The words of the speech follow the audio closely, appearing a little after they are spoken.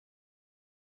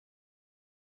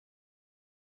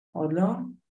עוד לא?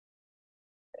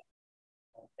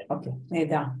 אוקיי,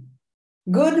 נהדר.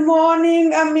 Good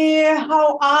morning, Amir.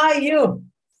 How are you?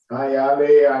 Hi,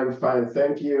 Ali. I'm fine.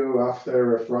 Thank you.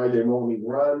 After a Friday morning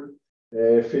run,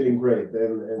 feeling great.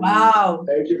 And Wow.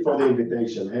 thank you for the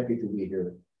invitation. Happy to be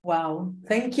here. Wow.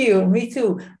 Thank you. Me too.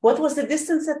 What was the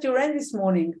distance that you ran this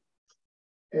morning?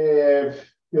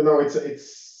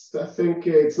 I think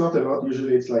it's not a lot.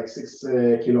 Usually it's like 6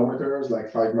 kilometers, like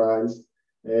 5 miles,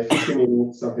 50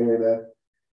 minutes, something like that.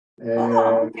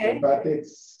 Okay. But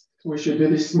we should do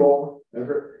this small.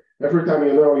 Every time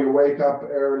you wake up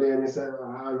early and you say,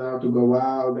 now to go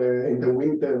out in the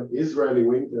winter, Israeli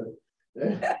winter.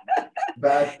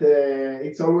 But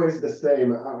it's always the same.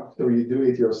 After you do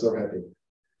it, you're so happy.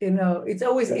 It's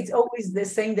always the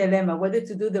same dilemma, whether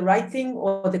to do the right thing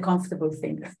or the comfortable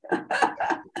thing,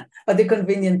 or the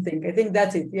convenient thing. I think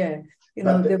that's it. Yeah.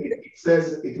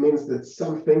 It means that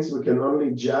some things we can only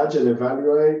judge and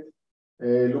evaluate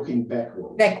looking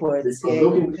backwards. Because yeah,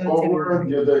 looking forward,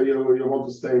 you want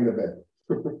to stay in the bed.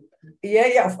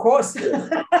 yeah, of course.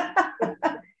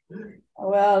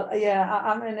 Well, yeah,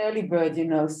 I'm an early bird,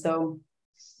 so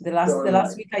the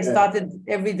last week I started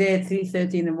every day at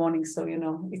 3:30 in the morning. So,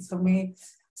 it's for me.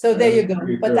 So there you go.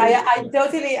 But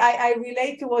I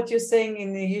relate to what you're saying in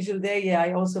the usual day. Yeah, I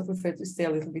also prefer to stay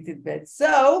a little bit in bed.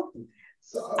 So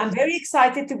I'm very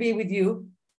excited to be with you.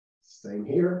 Same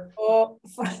here.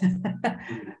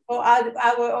 For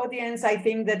our audience, I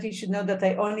think that you should know that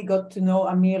I only got to know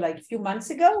Amir like a few months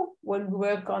ago when we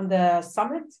worked on the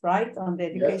summit, right? On the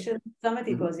education summit,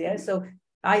 it was, yeah. So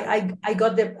I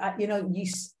got the,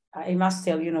 I must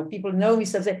tell, people know me,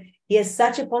 so he has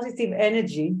such a positive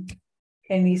energy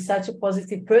and he's such a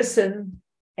positive person.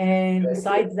 And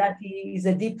besides that, he is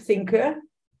a deep thinker.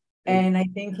 And I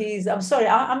think I'm sorry,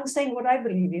 I'm saying what I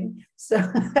believe in. So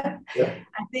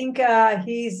I think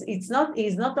he's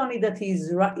not only that he's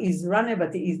runner,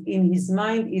 but he's in his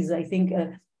mind is, I think,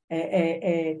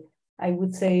 I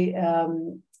would say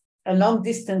a long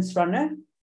distance runner.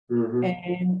 Mm-hmm.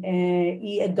 And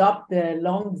he adopts the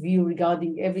long view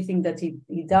regarding everything that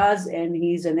he does. And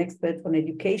he's an expert on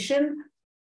education.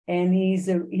 And he's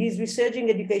researching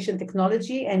education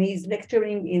technology, and he's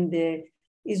lecturing in the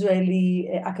Israeli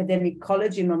Academic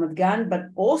College in Ramat Gan, but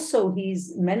also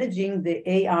he's managing the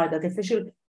AR, the Artificial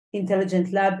Intelligence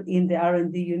Lab, in the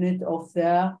R&D unit of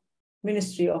the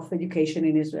Ministry of Education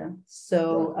in Israel.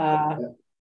 So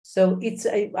it's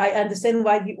I understand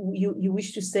why you wish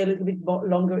to stay a little bit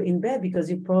longer in bed, because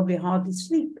you probably hardly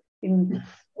sleep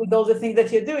with all the things that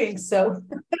you're doing. So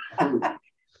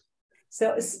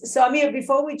Amir,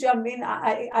 before we jump in,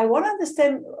 I want to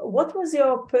understand, what was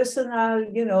your personal,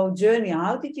 journey?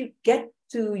 How did you get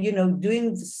to,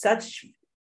 doing such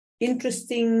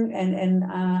interesting and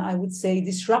I would say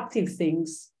disruptive things?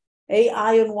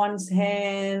 AI on one's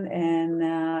hand and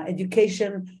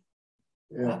education.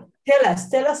 Yeah.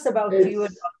 Tell us about you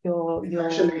and your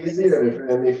actually easier,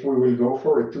 if we will go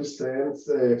for a 2 cents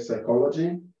psychology.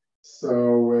 So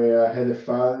I had a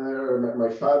father, my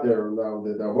father, now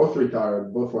they're both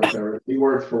retired, both my parents. He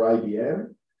worked for IBM.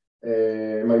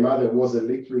 My mother was a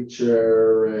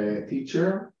literature teacher.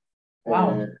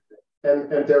 Wow.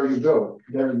 And there you go.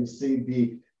 There you see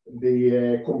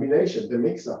the combination, the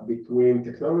mix-up between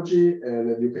technology and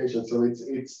education. So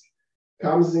it's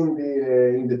comes in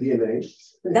the DNA.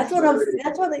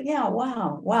 Yeah,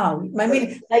 wow. I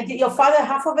mean, like your father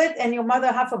half of it and your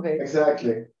mother half of it.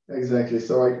 Exactly.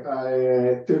 So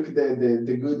I took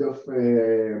the good of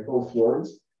both worlds.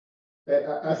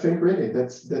 I think really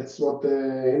that's what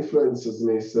influences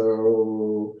me. So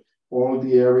all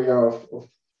the area of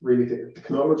really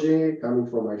technology coming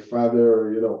from my father,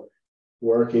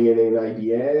 working in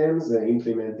IBMs,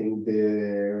 implementing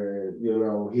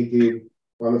he did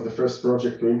one of the first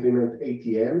projects to implement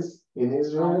ATMs in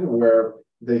Israel, where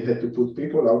they had to put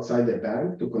people outside the bank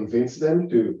to convince them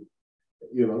to,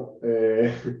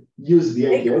 use the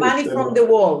ATM. Take money from the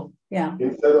wall. Yeah.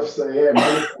 Instead of saying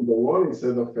money from the wall,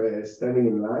 instead of standing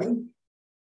in line.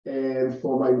 And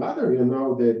for my mother,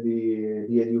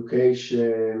 the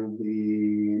education, the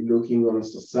looking on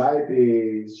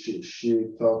society, she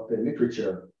taught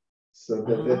literature. So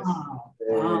that's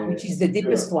which is the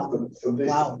deepest one. So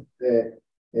this,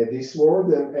 this word,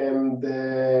 and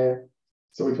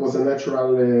so it was a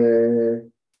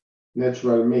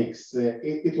natural mix.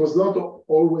 It was not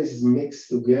always mixed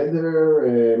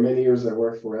together. Many years I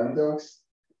worked for Amdocs,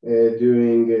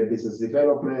 doing business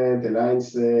development,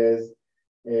 alliances,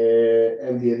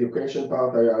 and the education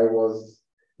part. I was,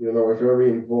 a very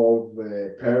involved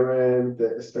parent,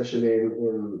 especially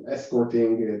in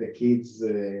escorting the kids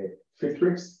field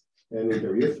trips. and in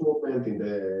the youth movement, in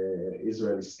the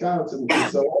Israeli Scouts, and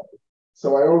so on.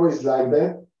 So I always like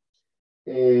that.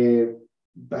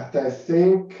 But I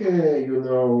think, I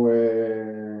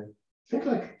think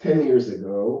like 10 years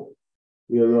ago,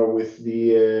 with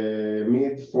the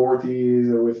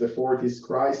mid-40s, with the 40s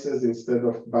crisis, instead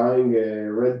of buying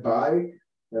a red bike,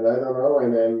 and I don't know,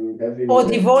 and then having... Or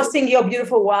divorcing your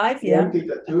beautiful wife, yeah. 20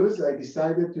 tattoos, I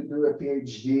decided to do a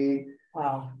PhD.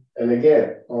 Wow. And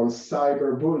again, on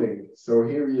cyberbullying. So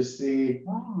here you see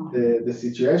the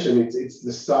situation. It's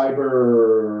the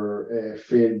cyber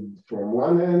field from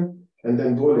one end, and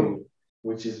then bullying,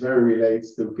 which is very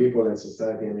relates to people and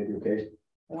society and education.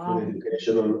 And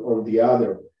education on the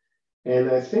other. And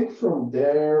I think from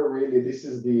there, really, this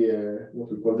is the what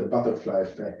we call the butterfly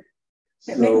effect.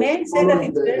 So may I say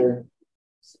that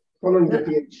following the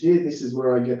PhD, this is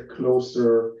where I get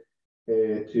closer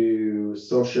to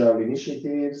social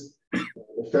initiatives.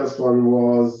 The first one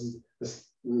was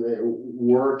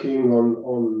working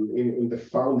in the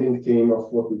founding team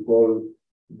of what we call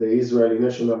the Israeli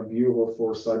National Bureau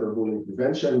for Cyberbullying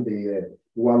Prevention, the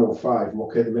 105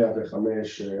 Moked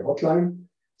 105 hotline.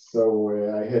 So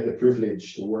I had the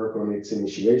privilege to work on its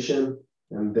initiation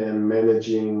and then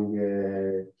managing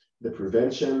the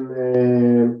prevention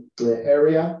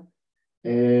area.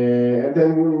 And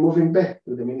then moving back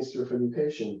to the Ministry of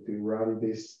Education to run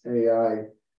this AI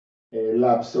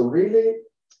lab. So really,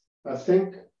 I think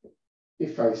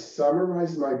if I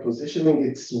summarize my positioning,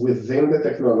 it's within the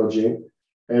technology.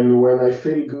 And when I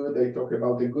feel good, I talk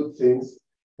about the good things,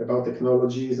 about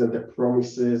technologies and the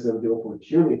promises and the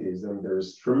opportunities, and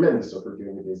there's tremendous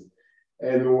opportunities.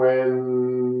 And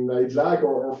when I'd like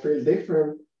or feel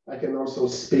different, I can also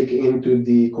speak into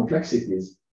the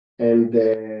complexities and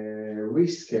the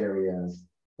risk areas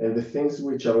and the things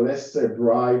which are less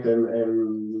bright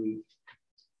and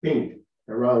pink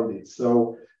around it.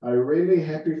 So I'm really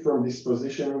happy from this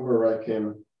position where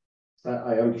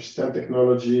I understand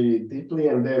technology deeply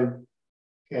and then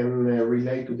can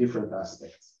relate to different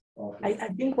aspects. I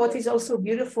think what is also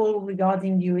beautiful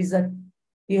regarding you is that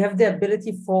you have the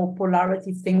ability for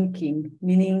polarity thinking,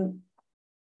 meaning,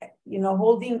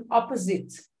 holding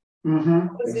opposite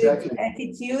exactly.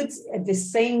 attitudes at the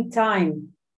same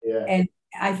time. Yeah. And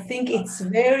I think it's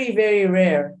very, very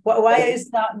rare. Why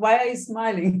are you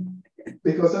smiling?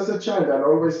 Because as a child, I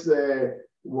always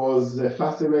was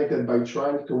fascinated by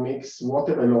trying to mix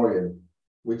water and oil,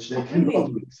 which they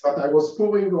cannot mix. But I was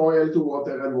pouring oil to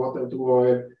water and water to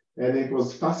oil, and it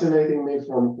was fascinating me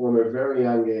from a very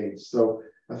young age. So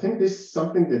I think this is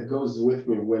something that goes with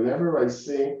me whenever I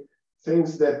see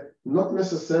things that not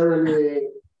necessarily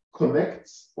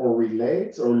connects or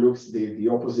relates or looks the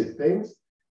opposite things.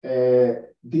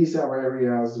 These are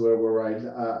areas where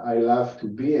I love to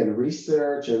be and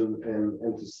research and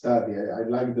to study. I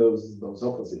like those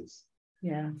opposites.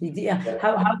 Yeah.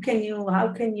 How can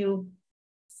you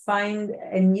find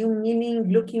a new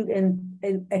meaning looking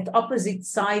at opposite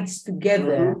sides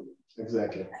together?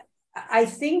 Exactly. I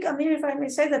think, Amir, if I may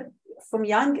say that from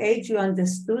young age you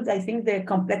understood, I think, the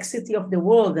complexity of the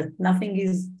world, that nothing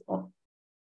is.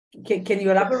 Can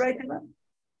you elaborate on that?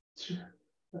 Sure.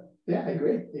 Yeah, I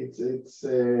agree. It's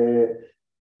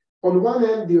on one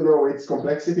hand, it's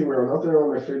complexity. We're not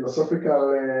on a philosophical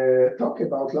talk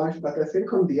about life, but I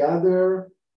think on the other,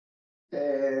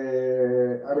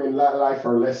 life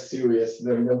are less serious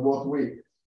than what we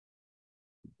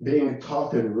being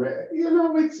taught and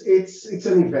it's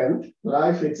an event.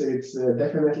 Life, it's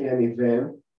definitely an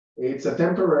event. It's a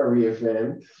temporary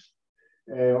event,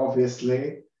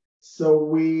 obviously. So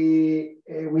we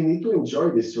need to enjoy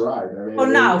this ride. For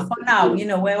now,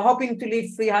 we're hoping to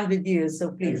live 300 years.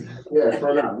 So please. Yeah,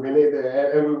 for now, we need,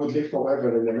 and we would live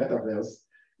forever in the metaverse.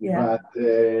 Yeah.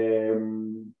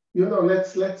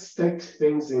 But let's take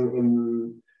things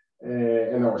in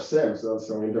ourselves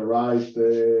also in the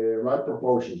right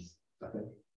proportions. I think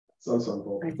it's also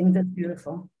important. I think that's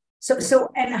beautiful. So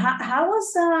and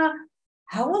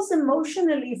how was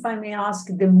emotionally, if I may ask,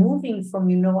 the moving from,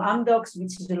 Amdocs,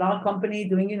 which is a large company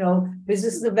doing,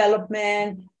 business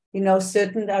development,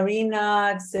 certain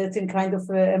arenas, certain kind of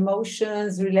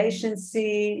emotions,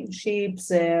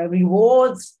 relationships,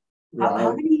 rewards. Right.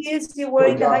 How many years you were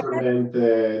in the government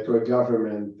to a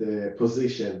government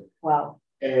position? Wow.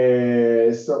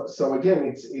 So again,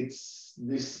 it's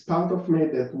this part of me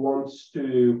that wants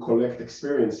to collect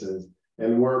experiences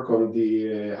and work on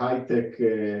the high-tech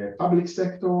public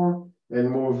sector and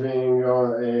moving on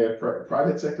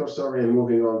private sector, and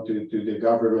moving on to the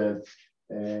government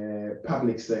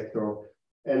public sector,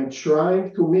 and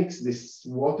trying to mix this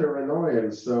water and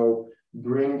oil. So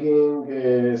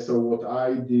bringing, so what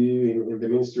I do in the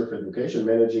Ministry of Education,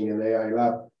 managing an AI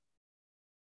lab,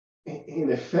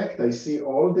 in effect, I see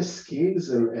all the skills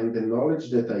and the knowledge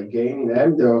that I gain in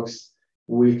Amdocs,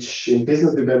 which in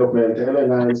business development and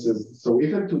alliances. So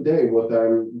even today, what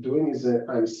I'm doing is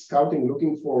I'm scouting,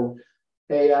 looking for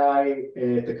AI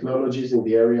technologies in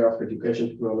the area of education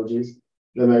technologies.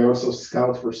 Then I also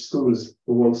scout for schools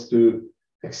who wants to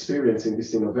experience in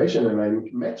this innovation, and I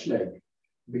matchmake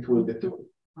between the two.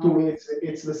 To me,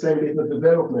 it's the same business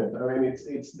development. I mean,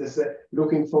 it's the same,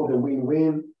 looking for the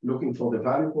win-win, looking for the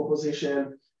value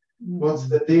proposition. What's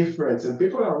the difference? And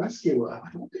people are asking, well,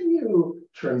 how can you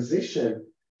transition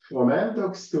from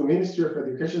Amdocs to Ministry of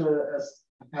Education? As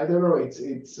I don't know, it's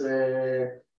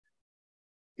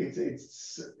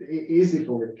easy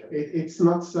for me. It's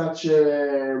not such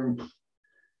a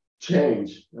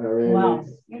change. I mean, wow.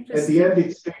 At the end,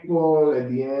 it's people. At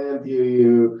the end,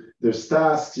 there's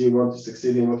tasks. You want to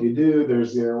succeed in what you do.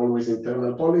 There's always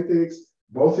internal politics,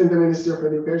 both in the Ministry of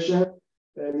Education,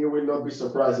 and you will not be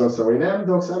surprised also in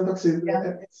Amdocs. Amdocs is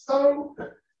it's so.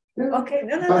 Okay,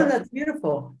 no, that's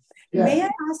beautiful. Yeah. May I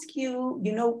ask you?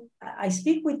 I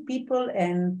speak with people,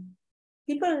 and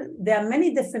there are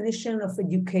many definitions of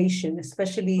education,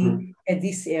 especially at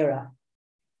this era.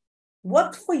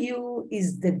 What for you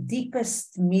is the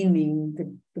deepest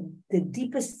meaning, the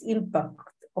deepest impact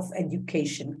of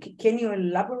education? Can you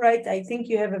elaborate? I think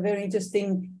you have a very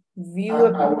interesting view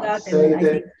about that, and I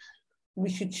think we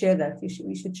should share that.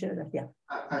 We should share that. Yeah.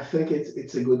 I think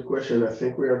it's a good question. I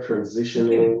think we are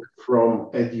transitioning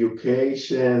from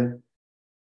education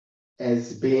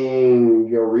as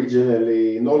being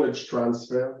originally knowledge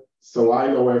transfer. So I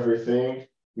know everything.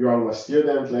 You are my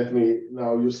student.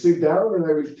 Now you sit down and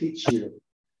I will teach you.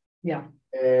 Yeah.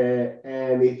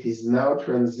 And it is now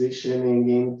transitioning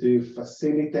into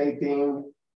facilitating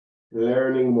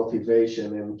learning,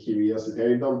 motivation, and curiosity.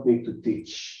 I don't need to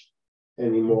teach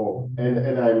anymore.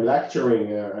 And I'm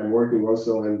lecturing. I'm working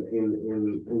also in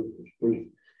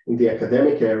the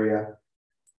academic area.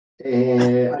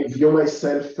 I view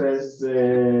myself as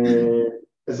a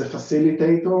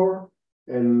facilitator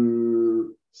and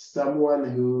someone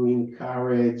who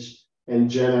encourage and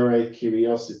generate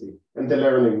curiosity, and the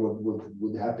learning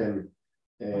would happen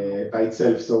by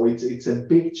itself. So it's a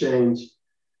big change.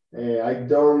 I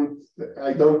don't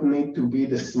need to be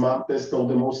the smartest or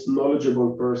the most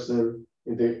knowledgeable person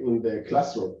in the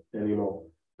classroom anymore.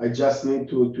 I just need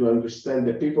to understand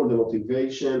the people, the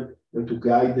motivation, and to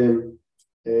guide them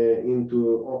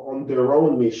on their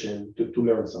own mission to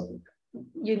learn something.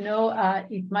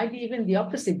 It might be even the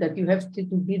opposite, that you have to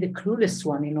be the clueless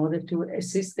one in order to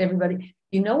assist everybody.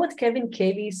 You know what Kevin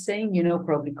Cayley is saying?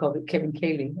 Probably Kevin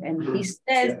Cayley. And he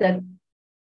says that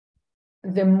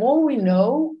the more we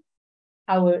know,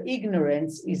 our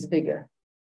ignorance is bigger.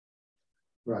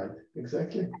 Right,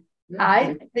 exactly. Yeah.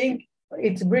 I think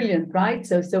it's brilliant, right?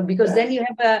 So because then you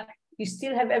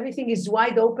still have everything is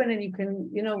wide open and you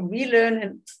can, relearn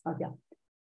and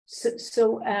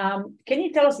So can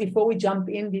you tell us before we jump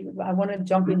in, I want to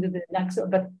jump into the next,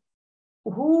 but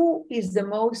who is the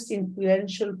most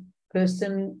influential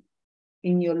person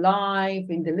in your life,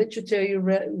 in the literature you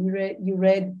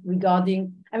read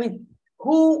regarding,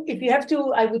 who, if you have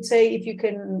to, I would say, if you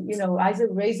can, either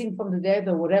raise him from the dead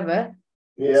or whatever,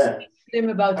 speak to him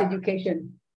about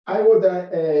education. I would,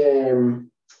 I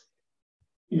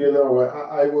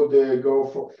would go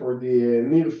for the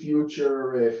near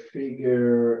future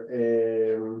figure.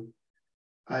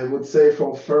 I would say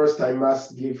first, I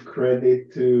must give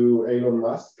credit to Elon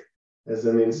Musk as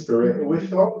an inspiration,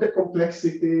 with all the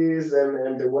complexities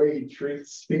and the way he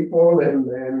treats people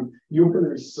and human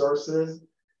resources.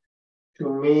 To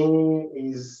me,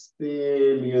 is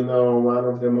still, one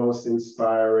of the most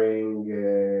inspiring,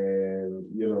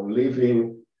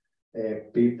 living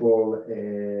people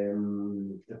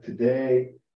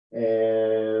today.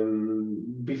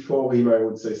 And before him, I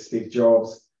would say Steve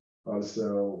Jobs.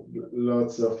 Also,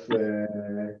 lots of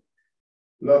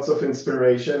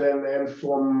inspiration, and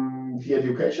from the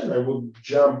education, I would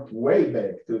jump way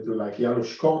back to like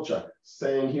Janusz Korczak,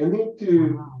 saying you need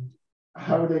to.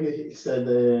 How he said,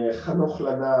 "Chanoch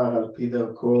lanar al pi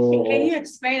darko." Can you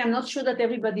explain? I'm not sure that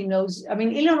everybody knows.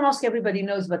 Elon Musk, everybody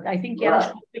knows, but I think Janusz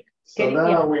Korczak. So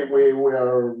now we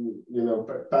are,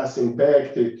 passing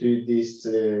back to this,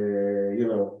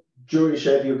 Jewish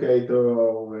educator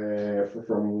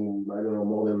from, I don't know,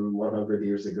 more than 100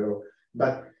 years ago.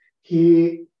 But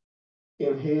he,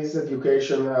 in his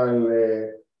educational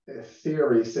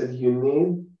theory, said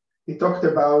he talked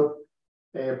about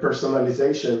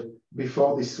personalization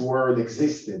before this word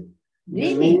existed.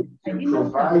 You need to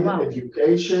provide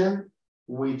education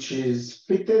which is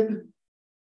fitted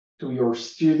to your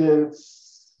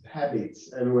students'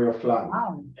 habits and way of life.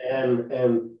 Wow.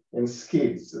 and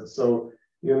skills. So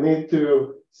you need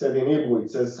to, said in Hebrew,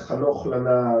 it says Chanoch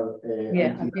Lanar.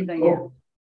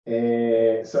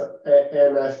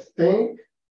 And I think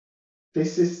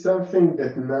this is something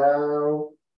that now,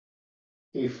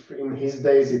 if in his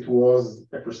days it was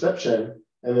a perception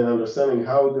and an understanding,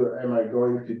 am I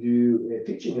going to do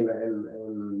teaching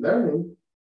and learning,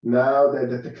 now that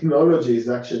the technology is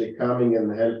actually coming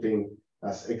and helping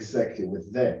us exactly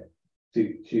with that,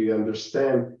 to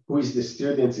understand who is the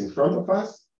students in front of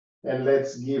us, and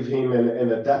let's give him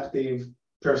an adaptive,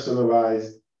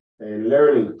 personalized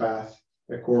learning path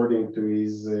according to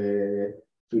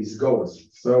his goals.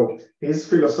 So his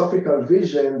philosophical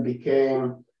vision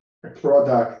became a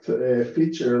product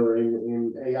feature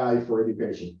in AI for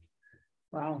education.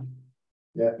 Wow.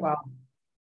 Yeah. Wow.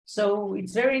 So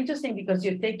it's very interesting because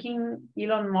you're taking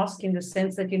Elon Musk in the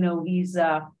sense that, he's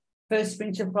a first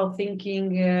principle thinking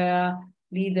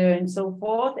leader and so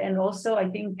forth. And also, I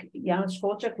think, Janusz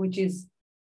Korczak, which is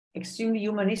extremely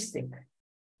humanistic.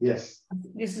 Yes.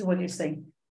 This is what you're saying.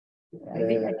 I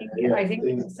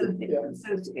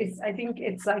think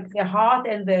it's like the heart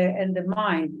and the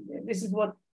mind. This is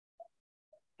what.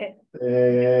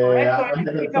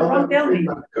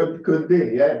 Could be,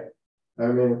 yeah. I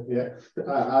mean, yeah.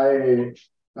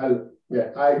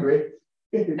 I agree.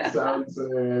 It sounds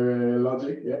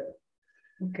logic, yeah.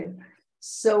 Okay.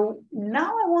 So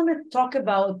now I want to talk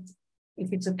about,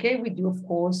 if it's okay with you, of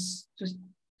course, to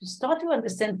start to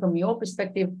understand from your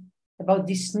perspective about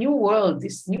this new world,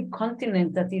 this new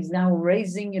continent that is now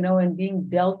raising, and being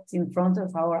built in front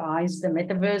of our eyes, the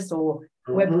metaverse or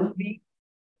Web3.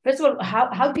 First of all,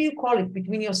 how do you call it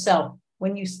between yourself?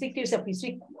 When you speak to yourself, you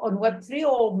speak on Web3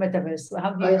 or metaverse?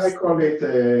 How do you I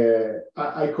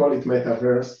call it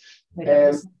metaverse.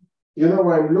 And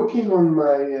I'm looking on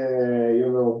my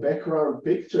background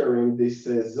picture in this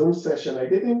Zoom session. I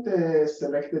didn't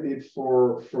selected it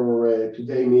for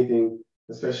today meeting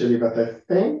especially, but I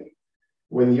think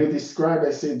when you describe,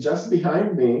 I see just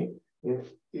behind me,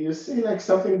 you see like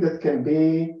something that can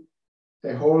be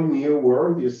a whole new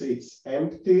world. You see it's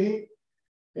empty.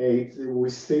 We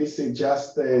still see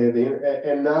just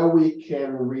and now we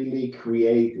can really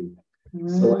create it.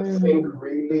 So I think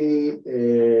really,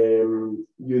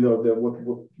 what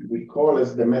we call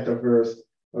as the metaverse.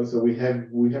 Also, we have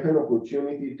an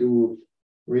opportunity to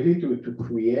really to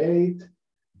create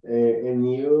a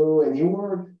new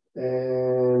world,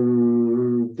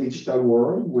 digital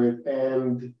world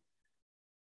and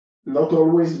not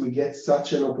always we get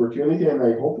such an opportunity, and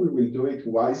I hope we will do it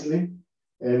wisely.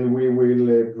 And we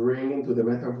will bring into the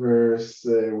metaverse,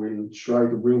 we'll try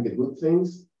to bring the good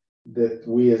things that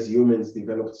we as humans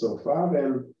developed so far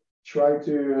and try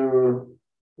to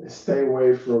stay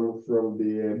away from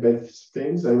the bad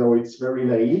things. I know it's very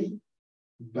naive,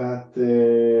 but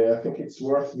I think it's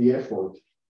worth the effort.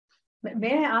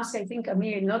 May I ask, I think,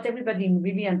 Amir, not everybody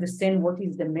really understand what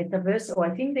is the metaverse, or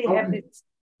I think they have this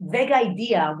vague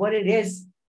idea what it is.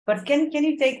 But can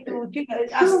you take to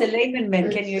ask the layman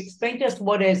man? Can you explain to us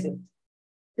what is it?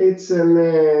 It's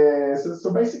so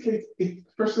basically,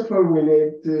 first of all, we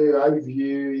need to. I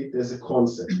view it as a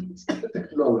concept. It's a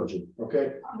technology.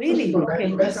 Okay. Really? All, okay.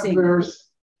 metaverse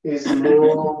is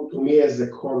more to me as a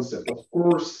concept. Of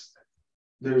course,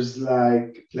 there's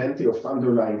like plenty of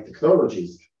underlying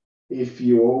technologies if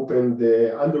you open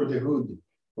the under the hood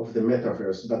of the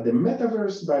metaverse. But the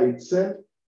metaverse by itself,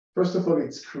 first of all,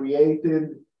 it's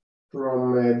created from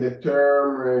the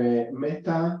term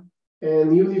meta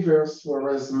and universe,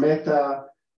 whereas meta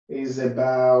is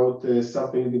about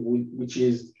something which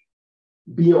is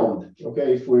beyond. Okay,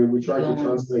 if we try to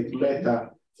translate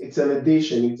meta, it's an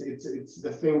addition. It's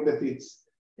the thing that it's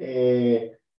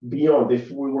beyond.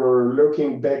 If we were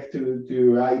looking back to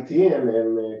IT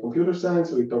and computer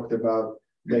science, we talked about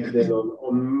back then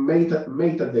on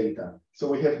metadata. So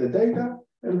we have the data,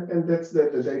 and that's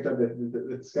the data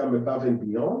that's come above and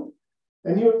beyond.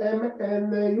 And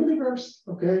universe,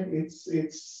 okay,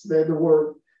 it's the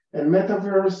word, and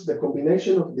metaverse, the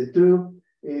combination of the two,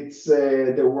 it's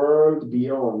the world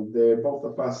beyond. Both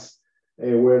of us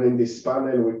were in this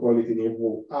panel. We call it in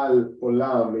Hebrew al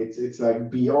olam. It's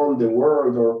like beyond the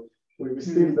world, or we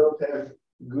still don't have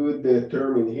good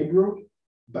term in Hebrew,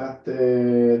 but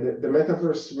the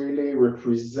metaverse really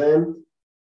represent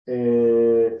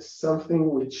something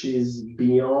which is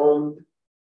beyond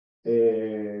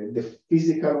the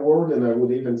physical world, and I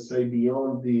would even say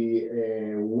beyond the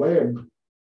web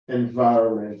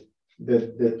environment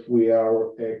that we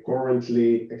are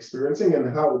currently experiencing,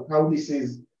 and how this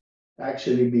is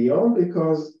actually beyond,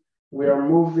 because we are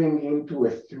moving into a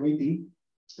 3D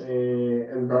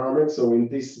environment. So in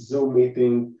this Zoom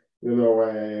meeting,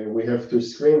 we have two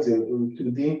screens in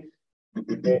 2D.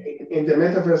 In the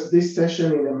metaverse, this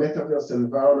session in a metaverse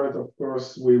environment, of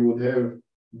course, we would have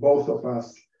both of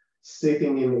us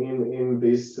sitting in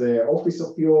this office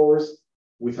of yours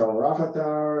with our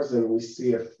avatars, and we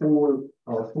see our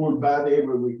full body,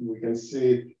 where we can see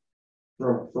it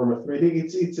from a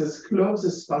 3D. It's as close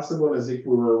as possible as if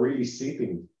we were really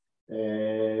sitting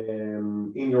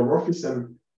in your office,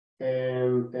 and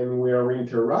we are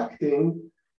interacting,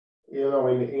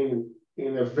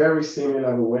 in a very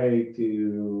similar way to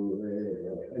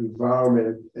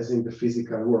environment as in the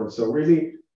physical world. So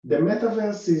really, the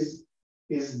metaverse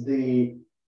is the,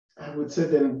 I would say,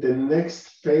 the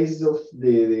next phase of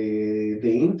the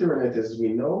internet as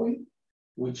we know it,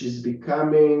 which is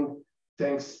becoming,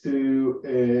 thanks to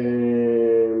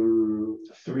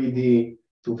 3D,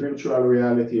 to virtual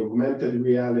reality, augmented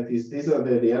realities. These are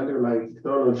the underlying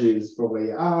technologies for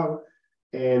AR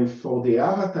and for the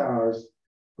avatars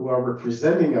who are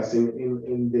representing us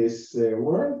in this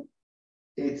world.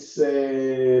 It's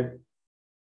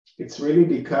really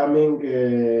becoming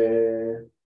a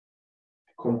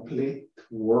complete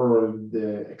world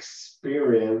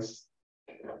experience.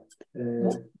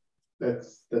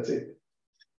 That's it.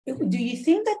 Do you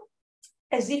think that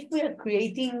as if we are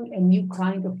creating a new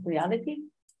kind of reality?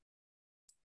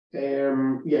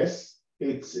 Yes,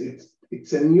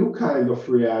 it's a new kind of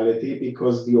reality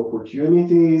because the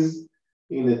opportunities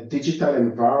in a digital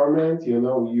environment,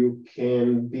 you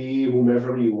can be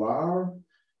whomever you are.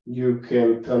 You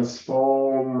can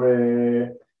transform,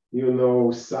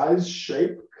 size,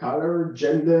 shape, color,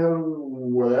 gender,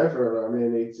 whatever. I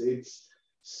mean, it's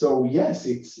so yes,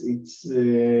 it's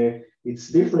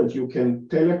different. You can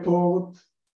teleport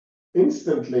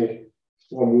instantly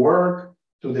from work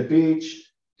to the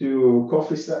beach to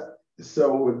coffee shop.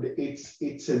 So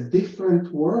it's a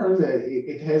different world.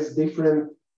 It has different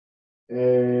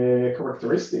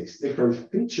characteristics, different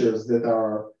features that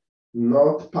are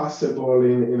not possible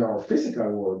in our physical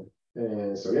world.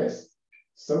 So yes,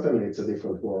 certainly it's a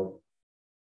different world.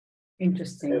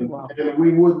 Interesting. And, wow. And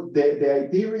the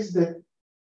idea is that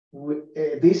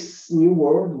this new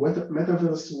world,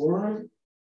 metaverse world,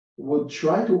 would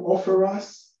try to offer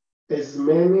us as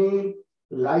many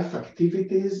life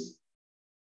activities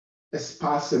as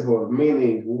possible,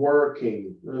 meaning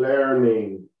working,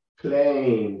 learning,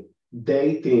 playing,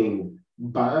 dating,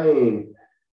 buying.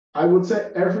 I would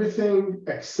say everything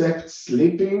except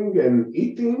sleeping and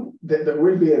eating. There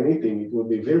will be an eating. It will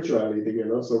be virtual eating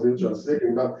and also virtual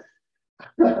sleeping. But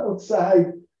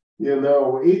outside,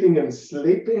 eating and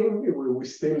sleeping, we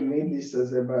still need this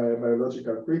as a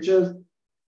biological creatures.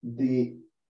 The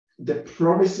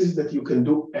promises that you can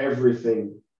do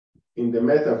everything in the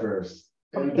metaverse,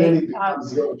 and then it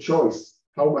becomes your choice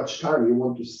how much time you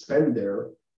want to spend there,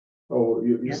 or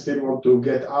you still want to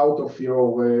get out of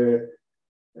your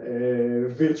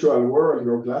virtual world,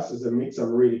 your glasses, and meet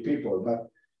some real people. But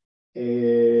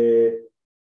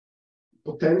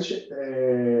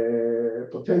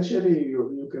potentially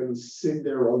you can sit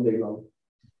there all day long.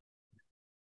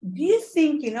 Do you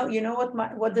think,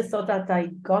 what the thought that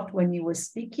I got when you were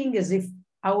speaking, as if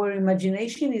our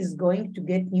imagination is going to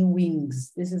get new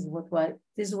wings? This is what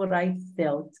I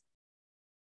felt.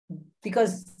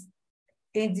 Because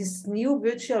in this new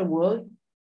virtual world,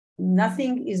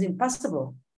 nothing is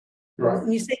impossible. Right.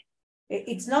 You say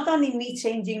it's not only me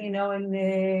changing,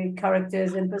 in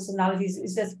characters and personalities.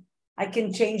 It's just I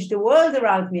can change the world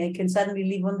around me. I can suddenly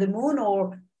live on the moon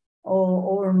or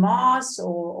Mars,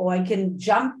 or I can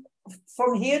jump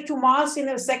from here to Mars in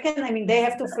a second. I mean, they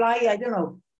have to fly, I don't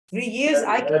know, 3 years.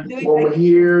 I can do it. From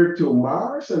here to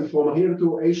Mars, and from here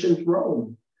to ancient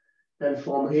Rome, and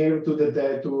from here to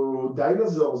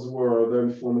dinosaurs world,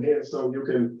 and from here, so you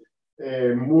can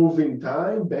move in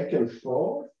time back and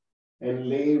forth and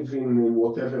live in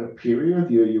whatever period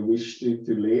you wish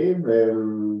to live.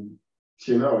 And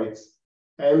it's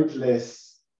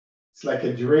endless. It's like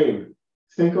a dream.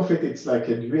 Think of it, it's like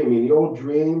a dream. In your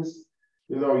dreams,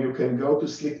 you can go to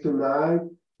sleep tonight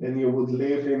and you would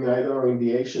live in, I don't know, in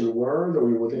the ancient world, or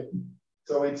you would.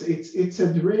 So it's a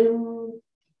dream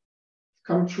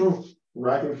come true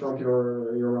right in front of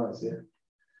your eyes. Yeah.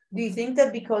 Do you think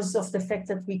that because of the fact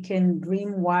that we can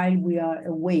dream while we are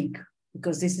awake,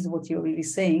 because this is what you're really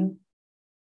saying,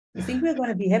 you think we're going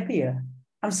to be happier?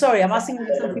 I'm sorry, I'm asking you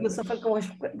some philosophical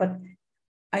question, but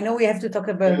I know we have to talk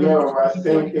about. I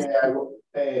think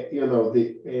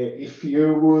if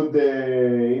you would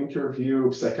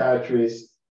interview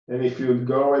psychiatrists, and if you'd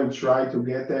go and try to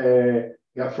get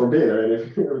God forbid, and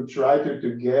if you try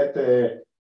to get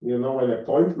an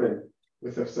appointment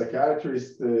with a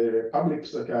psychiatrist, public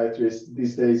psychiatrist,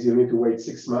 these days you need to wait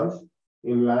 6 months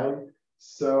in line.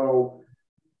 So,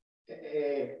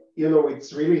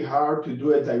 it's really hard to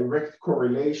do a direct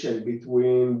correlation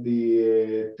between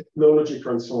the technology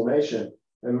transformation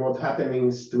and what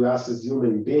happens to us as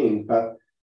human beings. But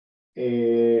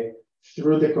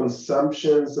through the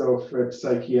consumptions of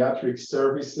psychiatric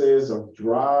services, of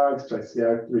drugs,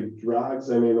 psychiatric drugs,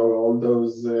 all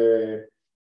those,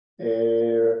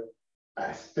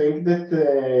 I think that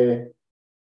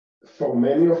for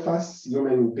many of us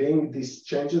human beings, these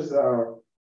changes are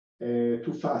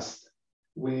too fast.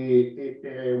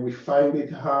 We find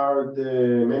it hard,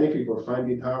 many people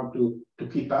find it hard to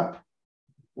keep up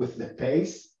with the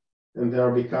pace, and they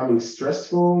are becoming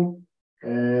stressful,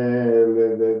 and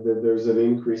there's an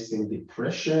increase in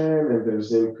depression, and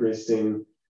there's an increase in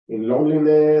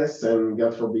loneliness, and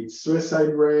God forbid,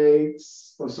 suicide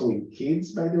rates, also in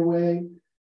kids, by the way.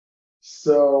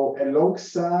 So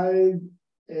alongside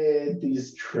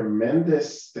these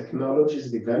tremendous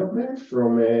technologies development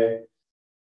from a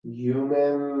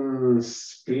human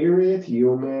spirit,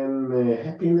 human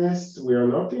happiness, we are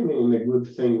not in a good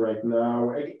thing right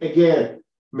now. Again,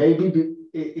 maybe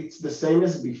it's the same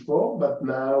as before, but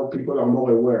now people are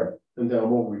more aware and they are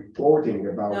more reporting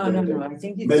about No. I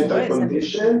think it's mental worse.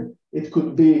 condition. It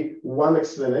could be one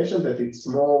explanation that it's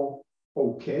more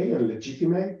okay and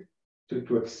legitimate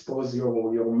to expose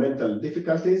your mental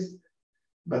difficulties,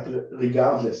 but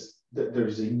regardless,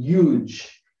 there's a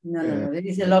huge No. There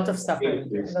is a lot of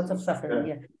suffering.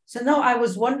 Yeah. So now I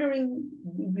was wondering,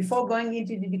 before going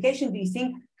into the education, do you think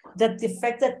that the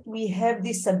fact that we have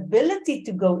this ability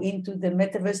to go into the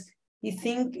metaverse, you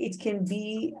think it can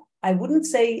be, I wouldn't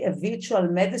say a virtual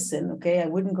medicine, okay? I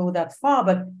wouldn't go that far,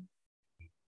 but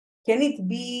can it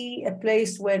be a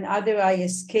place when either I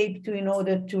escape to in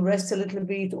order to rest a little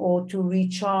bit or to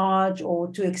recharge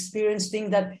or to experience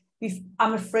things that if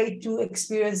I'm afraid to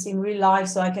experience in real life,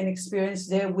 so I can experience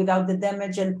there without the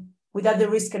damage and without the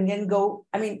risk, and then go?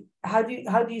 How do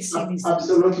you see this?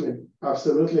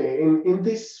 Absolutely. In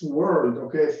this world,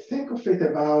 okay, think of it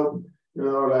about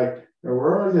like a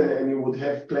world, and you would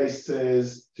have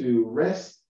places to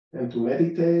rest and to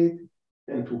meditate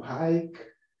and to hike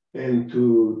and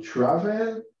to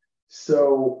travel.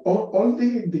 So all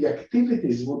the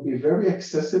activities would be very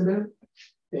accessible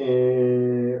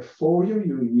for you.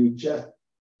 You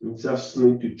just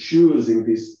need to choose in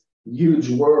this huge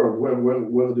world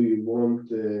where do you want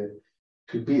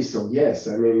to be. So yes,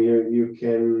 you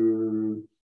can.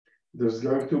 There's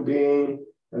going to be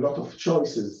a lot of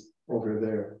choices over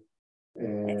there.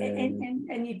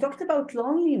 And you talked about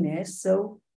loneliness.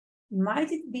 So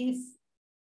might it be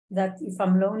that if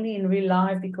I'm lonely in real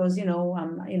life because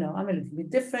I'm a little bit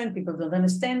different, people don't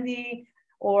understand me,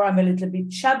 or I'm a little bit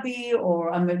chubby,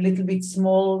 or I'm a little bit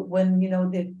small when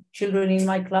the children in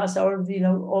my class are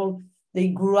all they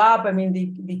grew up.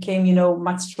 They became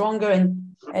much stronger,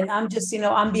 and I'm just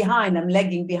I'm behind. I'm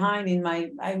lagging behind in my,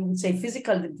 I would say,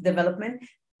 physical development.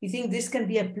 You think this can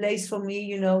be a place for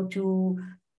me to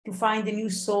find a new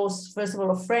source, first of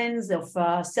all, of friends, of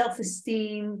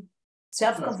self-esteem,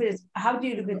 self-confidence? How do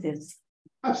you look at this?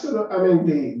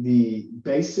 Absolutely. The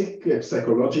basic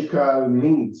psychological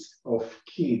needs of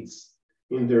kids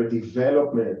in their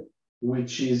development,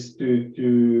 which is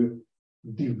to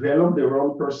develop their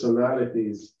own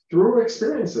personalities through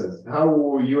experiences.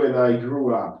 How you and I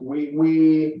grew up, we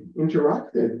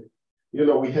interacted.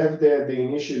 We have the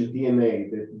initial DNA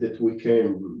that we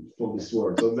came from this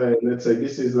world. So let's say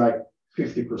this is like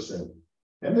 50%.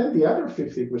 And then the other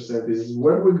 50% is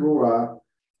where we grew up,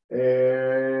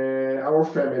 our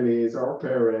families, our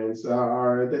parents,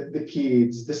 the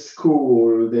kids, the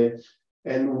school,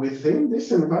 and within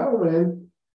this environment,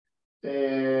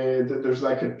 there's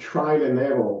like a trial and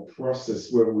error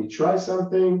process where we try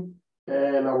something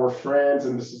and our friends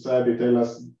and the society tell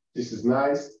us this is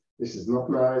nice, this is not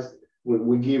nice. We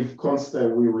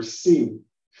receive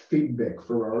feedback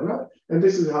from our life, and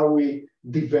this is how we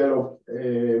develop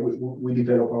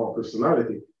our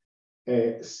personality.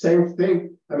 Same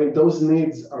thing. Those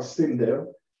needs are still there.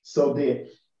 So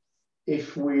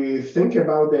if we think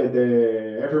about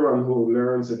everyone who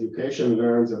learns education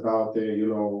learns about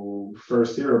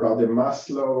first year about the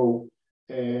Maslow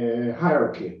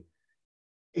hierarchy.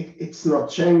 It's not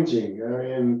changing.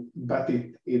 But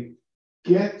it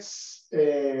gets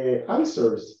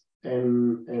answers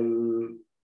and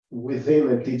within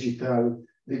a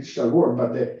digital world,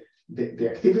 but the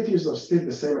activities are still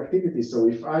the same activities. So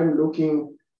if I'm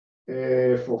looking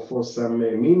for some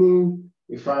meaning,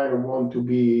 if I want to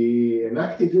be an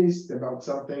activist about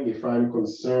something, if I'm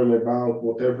concerned about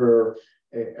whatever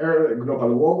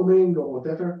global warming or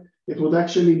whatever, it would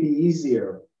actually be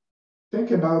easier.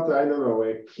 Think about, I don't know,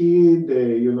 a kid,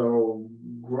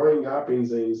 growing up in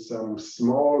some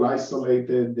small,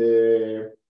 isolated,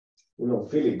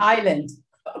 village. Island.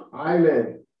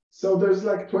 So there's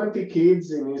like 20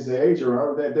 kids in his age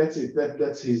around that. That's it.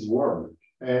 That's his world,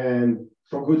 and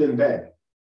for good and bad.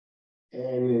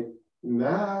 And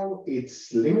now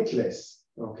it's limitless.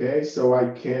 Okay, so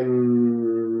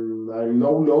I'm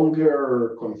no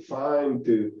longer confined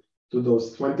to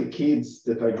those 20 kids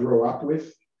that I grew up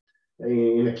with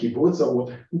in a kibbutz or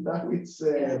whatever. Now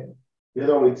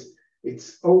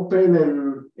it's open,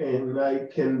 and I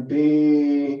can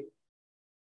be.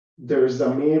 There's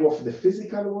a mirror of the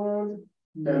physical world,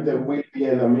 and there will be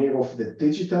an mirror of the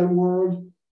digital world.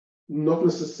 Not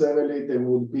necessarily they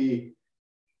would be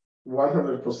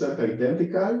 100%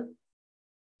 identical.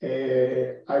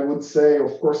 I would say,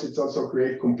 of course, it's also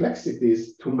create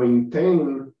complexities to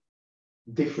maintain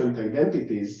different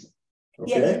identities.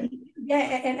 Okay.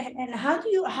 And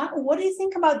what do you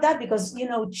think about that? Because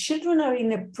children are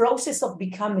in a process of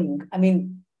becoming.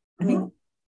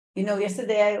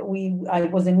 Yesterday I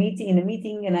was in a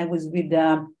meeting, and I was with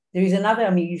there is another.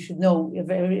 You should know, a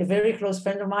very close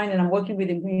friend of mine, and I'm working with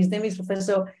him. His name is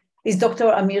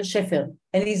Dr. Amir Shefer,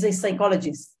 and he's a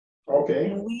psychologist.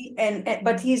 Okay.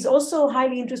 But he's also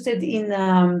highly interested in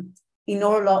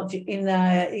neurology, in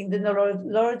the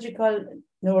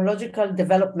neurological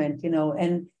development,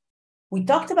 and we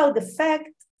talked about the fact.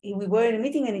 We were in a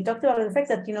meeting, and he talked about the fact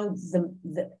that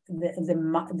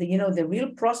the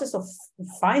real process of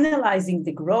finalizing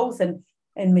the growth and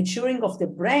maturing of the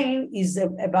brain is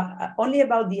only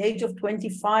about the age of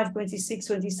 25, 26,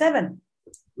 27.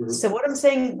 Mm-hmm. So what I'm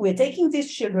saying, we're taking these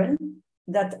children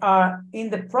that are in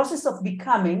the process of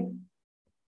becoming,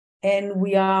 and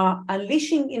we are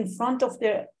unleashing in front of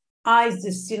their eyes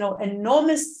this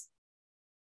enormous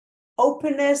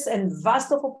openness and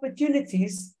vast of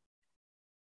opportunities.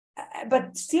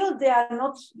 But still, they are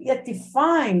not yet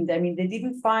defined. You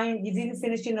didn't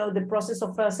finish, the process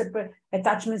of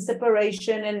attachment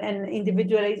separation and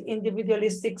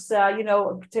individualistics,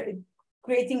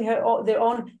 creating their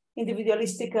own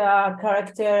individualistic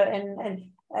character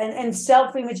and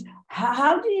self-image.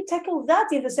 How do you tackle that,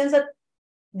 in the sense that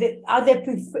are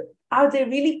they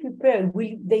really prepared?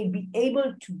 Will they be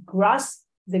able to grasp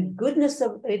the goodness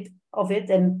of it?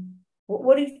 And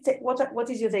what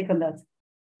is your take on that?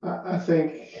 I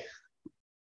think,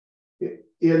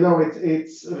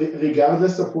 it's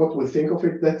regardless of what we think of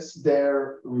it, that's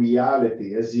their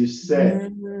reality. As you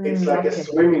said, it's like a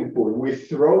swimming pool. We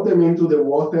throw them into the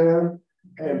water,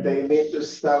 and they need to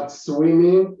start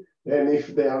swimming. And if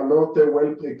they are not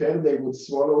well prepared, they would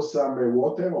swallow some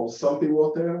water or salty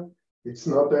water. It's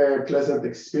not a pleasant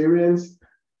experience,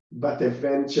 but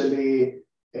eventually,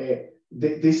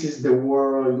 this is the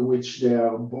world which they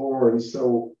are born.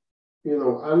 So,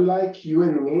 unlike you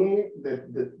and me,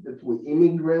 that we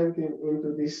immigrant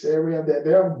into this area, that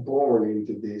they are born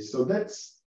into this. So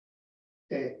that's,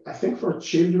 I think for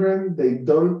children, they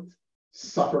don't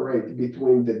separate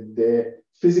between the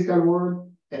physical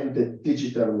world and the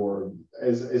digital world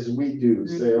as we do.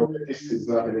 Say, okay, this is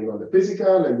happening on the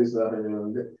physical, and this is happening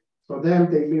on the. For them,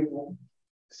 they live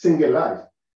single life.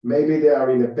 Maybe they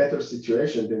are in a better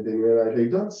situation than they realize. They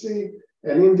don't see,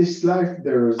 and in this life,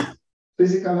 there's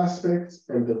physical aspects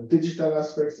and the digital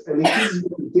aspects, and it is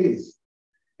what it is.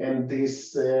 And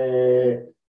this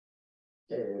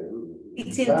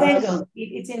it's entangled.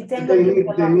 It's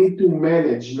entangled. They need to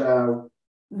manage now.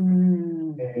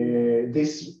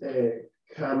 This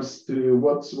comes to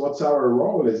what's our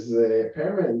role as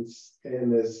parents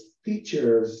and as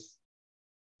teachers.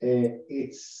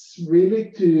 It's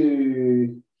really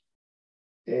to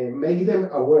make them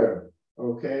aware,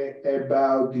 okay,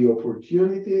 about the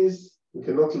opportunities. We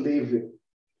cannot live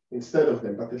instead of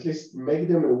them, but at least make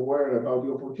them aware about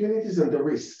the opportunities and the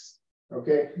risks,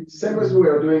 okay? Same as we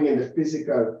are doing in the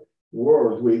physical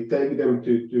world. We take them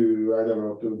to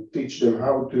teach them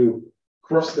how to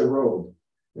cross the road.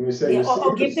 And we say,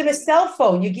 or give them a cell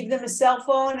phone. You give them a cell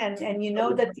phone, and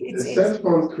that it's... The cell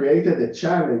phone created a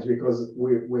challenge, because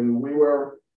when we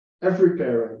were, every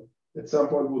parent at some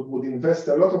point would invest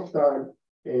a lot of time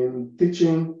in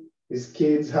teaching his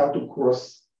kids how to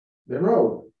cross the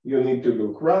road. You need to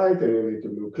look right, and you need to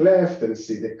look left and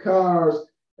see the cars.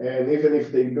 And even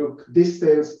if they look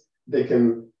distance,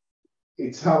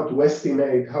 it's hard to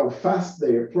estimate how fast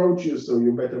they approach you, so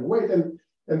you better wait. And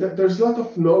there's a lot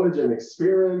of knowledge and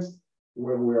experience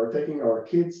when we are taking our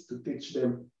kids to teach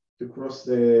them to cross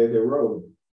the road.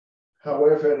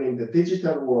 However, in the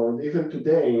digital world, even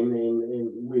today,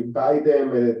 we buy them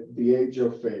the age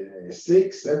of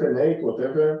 6, 7, 8,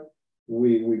 whatever,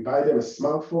 we buy them a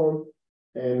smartphone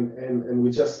and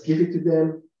we just give it to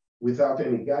them without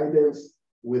any guidance,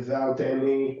 without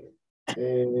any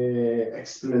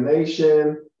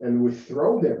explanation, and we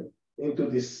throw them into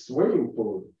this swimming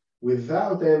pool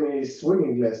without any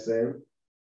swimming lesson,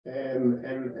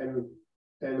 and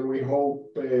we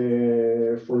hope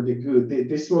for the good.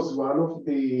 This was one of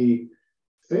the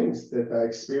things that I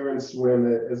experienced when,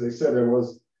 as I said, I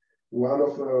was one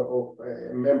of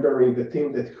a member in the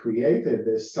team that created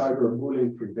the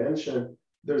cyberbullying prevention.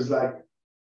 There's like,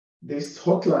 this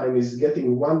hotline is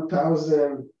getting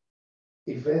 1,000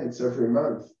 events every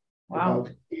month. Wow.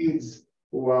 About kids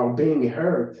who are being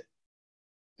hurt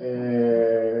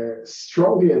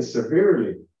strongly and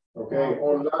severely, okay,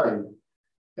 Wow. online.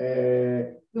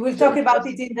 We will talk about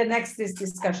it in the next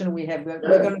discussion we have. We're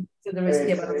going to the risk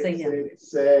about saying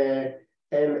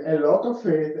and a lot of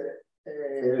it,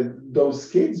 those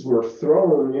kids were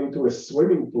thrown into a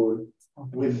swimming pool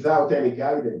without any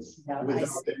guidance,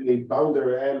 without any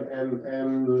boundary,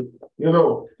 and you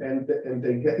know, and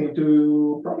they get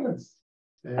into problems.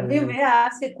 May I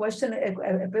ask a question,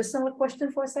 a personal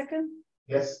question for a second?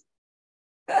 Yes.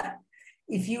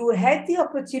 If you had the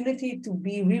opportunity to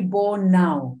be reborn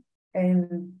now,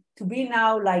 and to be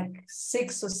now like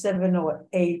 6 or 7 or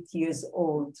 8 years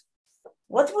old,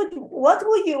 what would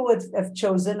you have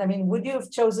chosen? I mean, would you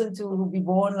have chosen to be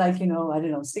born like, you know, I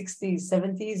don't know, 60s,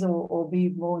 70s, or be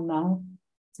born now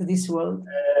to this world?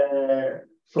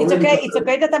 It's okay. It's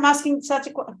okay that I'm asking such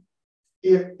a question.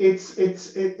 It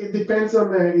depends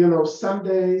on the, you know, some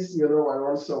days, you know, I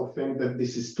also think that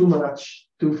this is too much,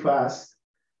 too fast,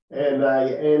 and I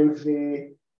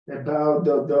envy about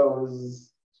those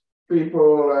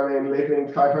people, I mean,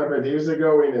 living 500 years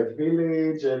ago in a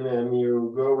village, and then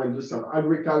you go and do some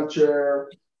agriculture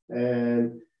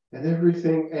and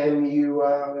everything, and you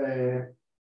are,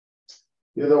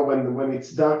 you know, when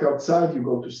it's dark outside, you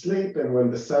go to sleep, and when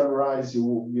the sun rises,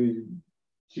 you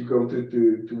go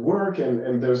to work,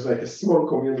 and there's like a small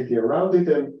community around it,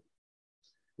 and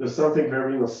there's something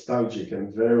very nostalgic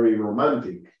and very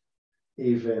romantic.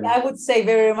 Even I would say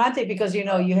very romantic, because you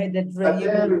know you had that.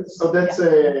 So that's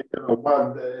you know,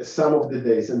 some of the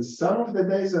days, and some of the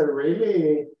days I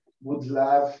really would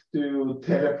love to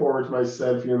teleport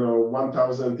myself, you know,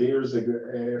 1,000 years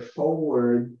ago,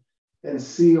 forward, and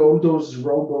see all those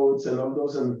robots and all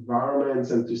those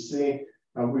environments, and to see,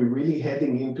 are we really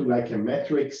heading into like a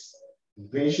Matrix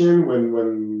vision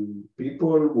when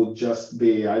people would just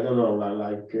be, I don't know,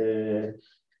 like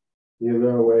you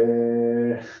know.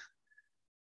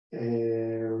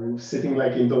 Sitting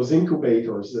like in those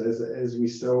incubators, as we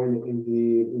saw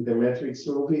in the Matrix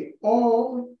movie,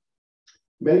 or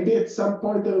maybe at some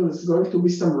point there is going to be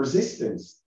some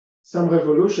resistance, some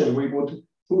revolution. We would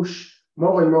push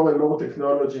more and more and more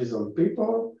technologies on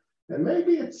people, and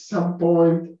maybe at some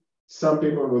point some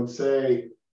people would say,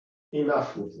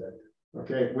 enough with that.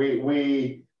 Okay,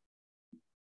 we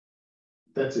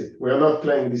that's it. We are not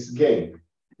playing this game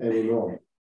anymore.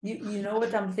 You know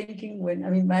what I'm thinking when, I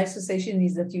mean, my association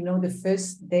is that, you know, the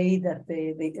first day that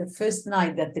the first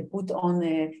night that they put on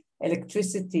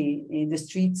electricity in the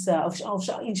streets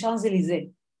in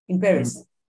Champs-Élysées in Paris.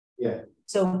 Yeah.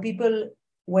 So people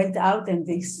went out and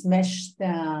they smashed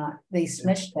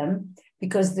them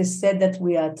because they said that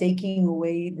we are taking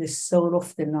away the soul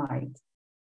of the night.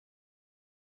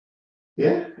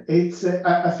 Yeah, it's.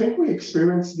 I think we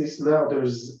experience this now.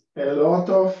 There's a lot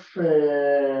of.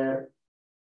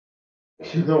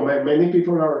 You know, many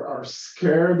people are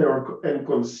scared and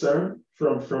concerned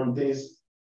from these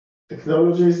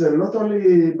technologies, and not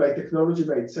only by technology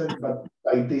by itself, but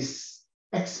by this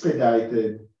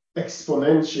expedited,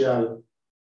 exponential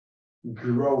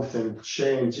growth and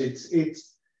change.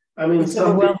 It's. I mean,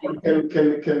 some people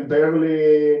can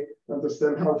barely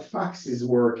understand how fax is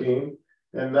working,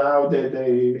 and now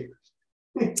they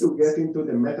need to get into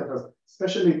the metaverse.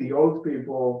 Especially the old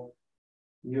people,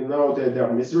 you know, that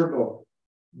they're miserable.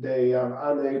 They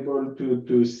are unable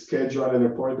to schedule an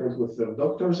appointment with their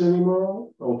doctors anymore,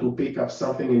 or to pick up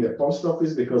something in the post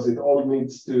office, because it all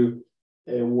needs to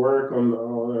work on,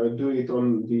 or do it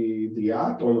on the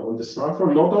app, on the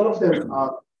smartphone. Not all of them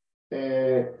are,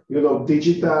 you know,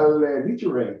 digital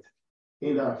literate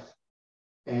enough.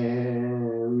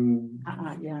 And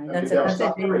yeah, that's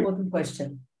a very important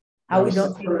question. How we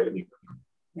don't leave,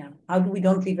 yeah, how do we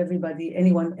don't leave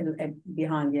anyone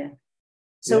behind? Yeah.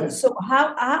 So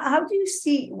how do you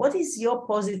see, what is your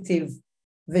positive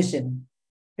vision?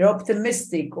 You're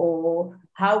optimistic, or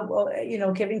how, you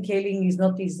know, Kevin Kaling is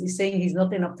not, he's saying he's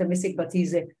not an optimistic, but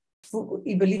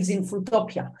he believes in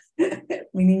Futopia,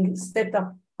 meaning stepped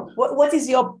up. what is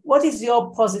your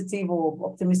positive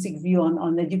or optimistic view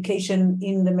on education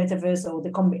in the metaverse, or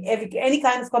any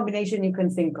kind of combination you can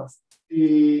think of?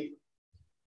 It's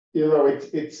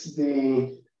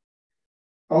the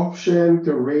option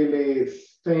to really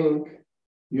think,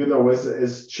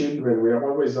 as children, we are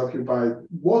always occupied.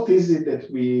 What is it that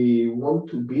we want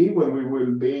to be when we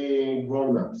will be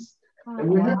grown-ups? And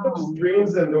we have those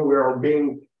dreams, and we are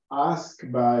being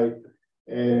asked by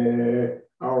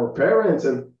our parents,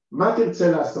 and מה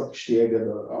תרצה לעשות כשתהיה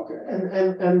גדול? Okay,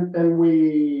 and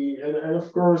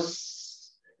of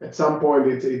course, at some point,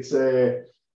 it's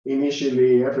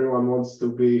initially everyone wants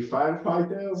to be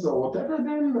firefighters or whatever,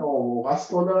 then, or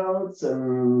astronauts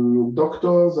and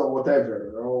doctors or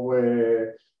whatever,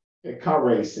 or car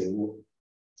racing.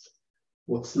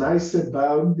 What's nice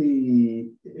about the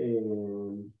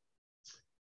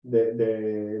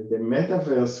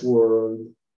metaverse world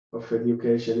of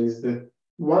education is that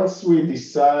once we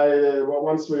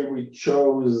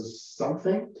chose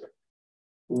something,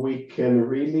 we can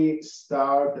really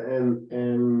start and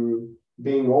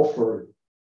being offered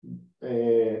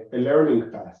a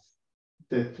learning path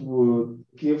that would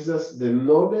gives us the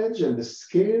knowledge and the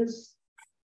skills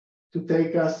to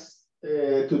take us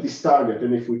to this target.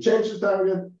 And if we change the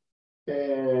target,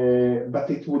 but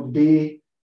it would be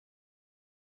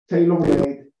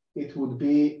tailor-made, it would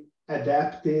be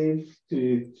adaptive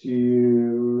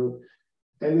to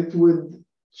and it would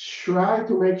try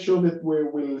to make sure that we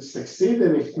will succeed,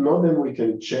 and if not, then we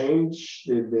can change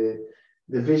the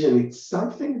vision. It's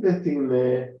something that in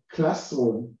a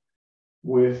classroom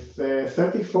with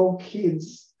 34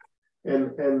 kids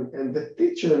and the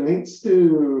teacher needs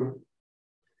to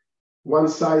one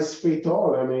size fit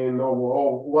all,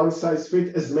 or one size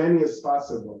fit as many as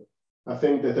possible. I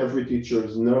think that every teacher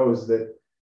knows that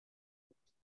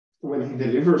when he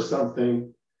delivers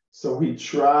something, so he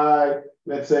try,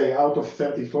 let's say out of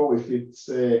 34, if it's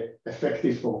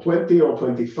effective for 20 or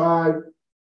 25,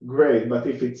 great. But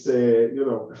if it's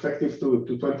effective to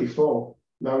 24,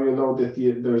 now you know that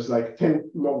there's like 10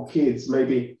 more kids,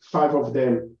 maybe 5 of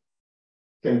them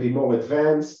can be more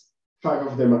advanced, 5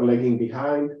 of them are lagging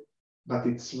behind. But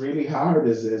it's really hard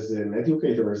as an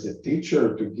educator, as a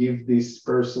teacher, to give this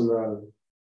personal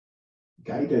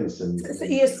guidance. So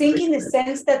you're thinking in the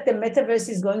sense that the metaverse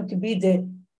is going to be the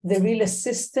real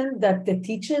assistant that the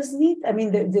teachers need? I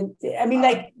mean,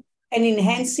 like an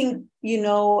enhancing,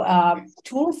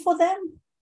 tool for them?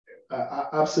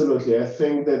 Absolutely. I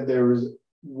think that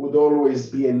would always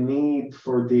be a need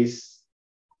for this,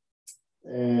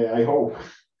 I hope,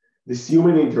 this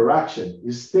human interaction.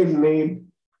 You still need,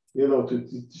 to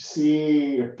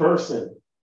see a person,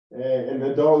 an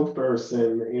adult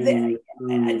person.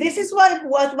 This is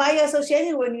what my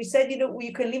association, when you said,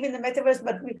 you can live in the metaverse,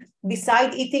 but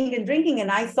beside eating and drinking.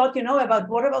 And I thought,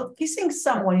 what about kissing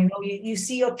someone? You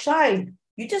see your child.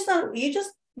 You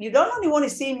don't only want to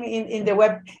see him in the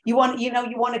web. You want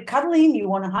to cuddle him, you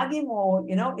want to hug him, or,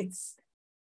 it's.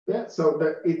 Yeah, so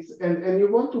that it's, and you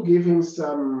want to give him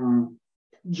some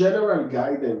general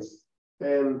guidance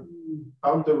and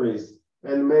boundaries,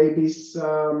 and maybe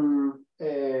some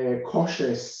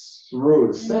cautious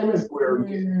rules, same as we're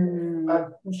getting.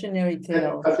 Cautionary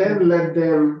tales. But then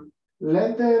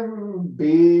let them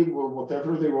be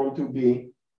whatever they want to be.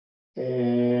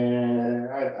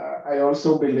 I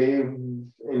also believe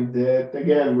in that,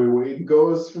 again, it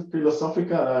goes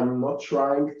philosophical. I'm not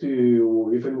trying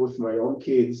to, even with my own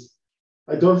kids,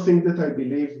 I don't think that I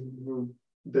believe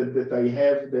that I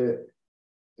have the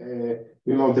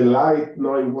light,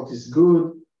 knowing what is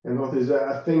good and what is.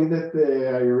 I think that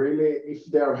I really, if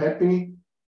they are happy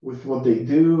with what they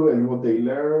do and what they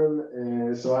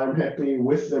learn, so I'm happy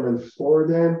with them and for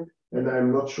them, and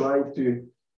I'm not trying to,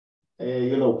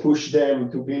 push them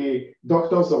to be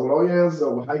doctors or lawyers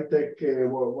or high tech,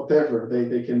 whatever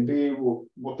they can be,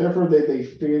 whatever they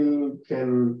feel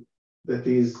that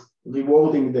is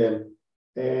rewarding them,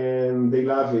 and they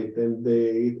love it, and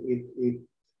it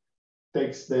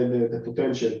takes the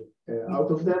potential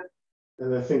out of them.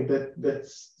 And I think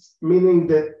that's meaning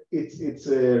that it's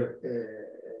a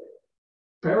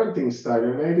parenting style,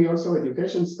 and maybe also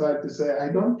education style, to say, I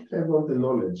don't have all the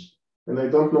knowledge and I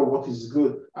don't know what is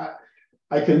good.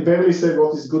 I can barely say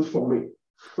what is good for me.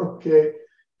 Okay.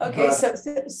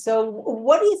 So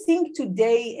what do you think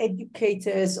today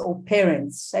educators or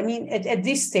parents, at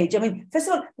this stage, first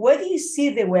of all, where do you see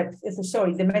the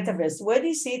metaverse, where do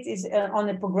you see it is on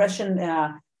a progression,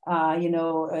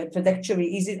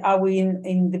 trajectory? Are we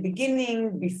in the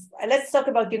beginning? Let's talk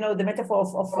about, the metaphor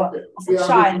of a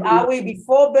child. Are we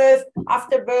before birth,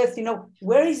 after birth?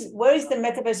 Where is the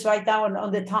metaverse right now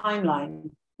on the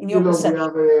timeline? in your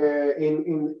perception? We are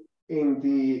in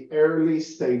the early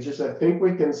stages. I think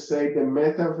we can say the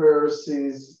metaverse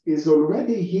is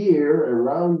already here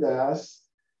around us.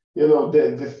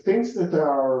 The things that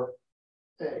are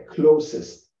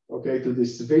closest, okay, to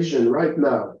this vision right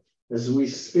now, as we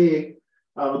speak,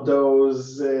 are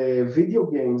those video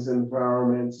games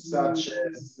environments such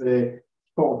as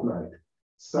Fortnite,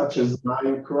 such as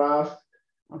Minecraft,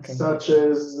 such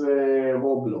as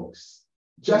Roblox.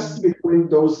 Just between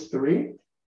those three,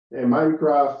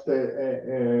 Minecraft,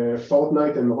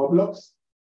 Fortnite, and Roblox,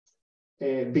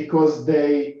 because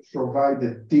they provide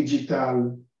a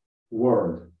digital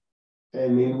world.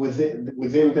 And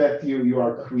within that, you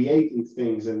are creating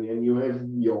things, and you have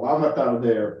your avatar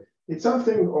there. It's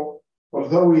something,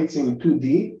 although it's in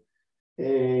 2D,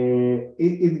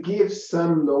 it gives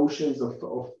some notions of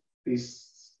this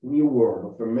new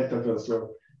world, of a metaverse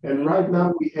world. And right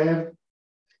now we have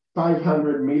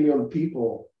 500 million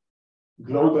people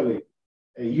globally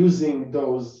using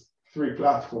those three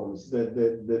platforms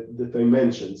that I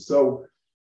mentioned. So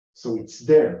it's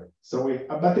there.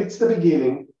 But it's the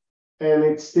beginning. And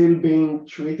it's still being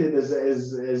treated as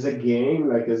a game,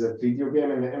 like as a video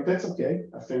game, and that's okay.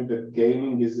 I think that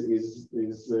gaming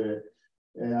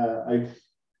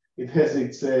it has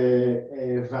its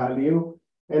value,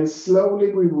 and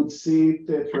slowly we would see it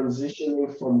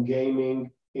transitioning from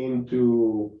gaming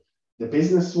into the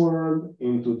business world,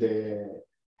 into the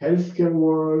healthcare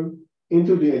world,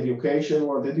 into the education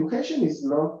world. Education is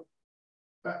not,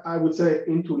 I would say,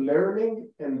 into learning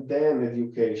and then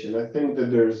education. I think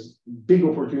that there's big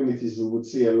opportunities. We would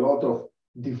see a lot of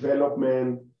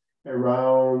development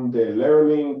around the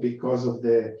learning because of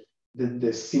the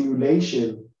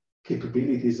simulation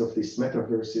capabilities of this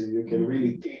metaverse. You can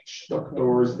really teach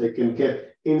doctors, they can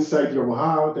get inside your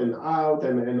heart and out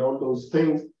and all those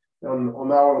things.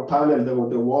 On our panel,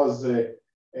 there was a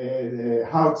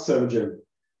heart surgeon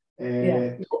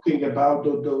talking about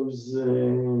those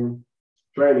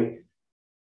training.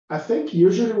 I think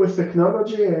usually with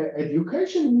technology,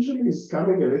 education usually is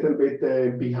coming a little bit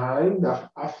behind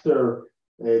after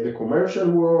the commercial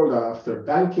world, after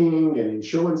banking and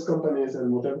insurance companies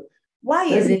and whatever. Why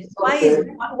is it?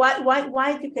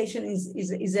 Why education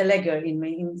is a laggard in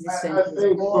this sense,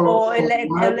 or a late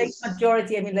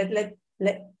majority? I mean,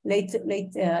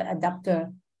 late adapter.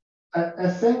 I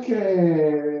think,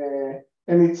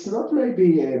 and it's not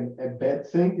maybe a bad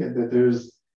thing that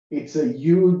it's a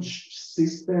huge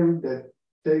system that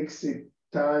takes it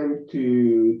time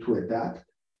to adapt,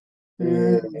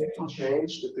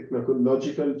 change, the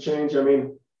technological change. I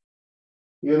mean,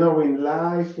 in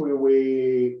life,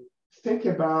 we think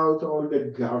about all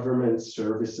the government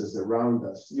services around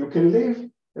us. You can live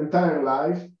entire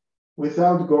life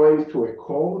without going to a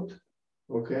court,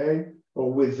 okay,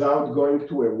 or without going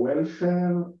to a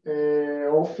welfare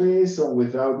office, or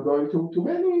without going to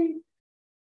many.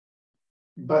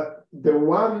 But the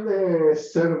one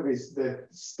service that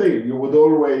still you would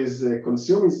always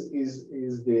consume is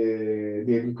the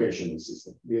education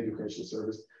system, the education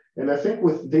service. And I think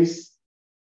with this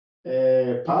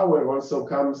power also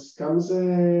comes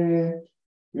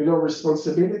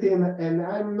responsibility, and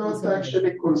I'm not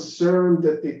actually concerned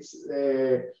that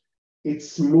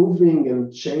it's moving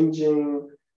and changing.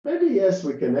 Maybe yes,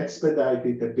 we can expedite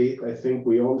it a bit. I think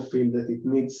we all feel that it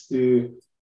needs to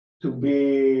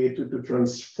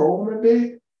transform a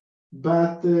bit,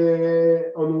 but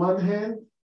on one hand,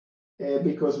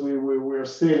 because we're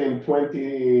still in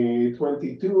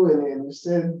 2022, and you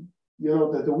said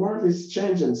that the world is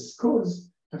changing.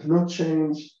 Schools have not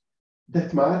changed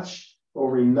that much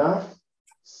or enough,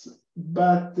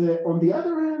 but on the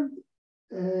other hand,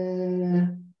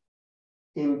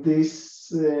 in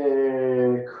this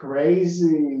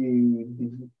crazy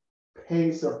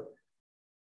pace of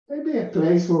maybe a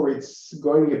place where it's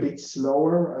going a bit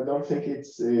slower. I don't think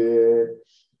it's,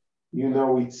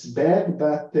 it's bad,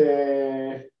 but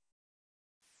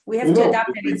we have to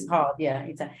adapt, and it's hard. Yeah,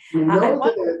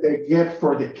 the gap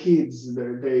for the kids,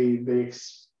 the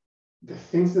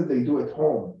things that they do at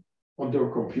home on their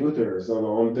computers,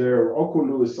 on their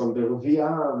Oculus, on their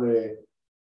VR,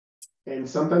 and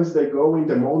sometimes they go in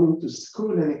the morning to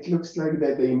school, and it looks like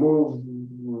that they move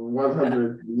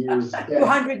 100 years back.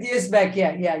 200 years back,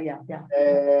 yeah.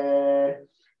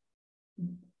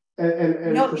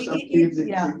 And for some kids,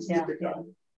 it's difficult.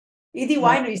 Edie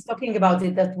Weiner is talking about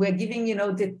it, that we're giving,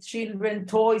 the children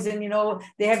toys, and,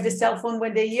 they have the cell phone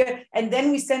when they're here, and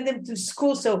then we send them to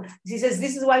school. So she says,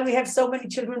 this is why we have so many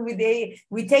children we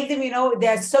take them, they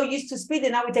are so used to speed,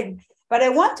 and now we take. But I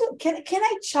want to, can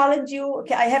I challenge you?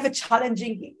 Okay, I have a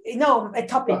challenging, a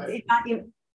topic. Right.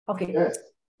 Okay. Yes.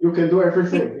 You can do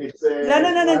everything. It's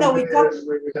no.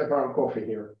 We have our coffee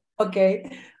here. Okay.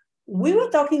 We were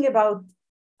talking about.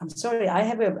 I'm sorry. I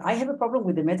have a problem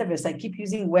with the metaverse. I keep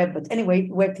using web, but anyway,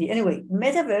 Web3. Anyway,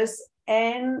 metaverse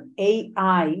and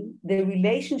AI, the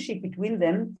relationship between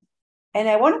them, and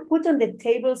I want to put on the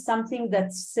table something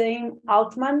that Sam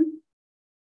Altman,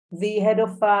 the head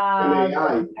of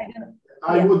AI.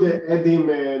 I would add him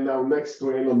now next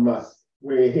to Elon Musk.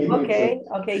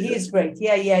 Okay, he is great.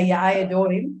 Yeah. I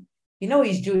adore him. You know,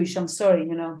 he's Jewish. I'm sorry.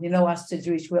 You know us the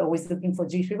Jewish. We're always looking for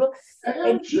Jewish people.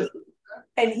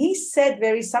 And he said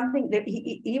something that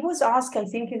he was asked, I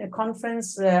think, in a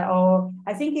conference, or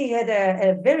I think he had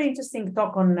a very interesting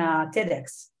talk on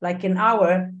TEDx, like an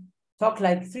hour talk,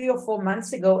 like 3 or 4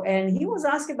 months ago, and he was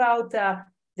asked about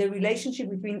the relationship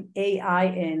between AI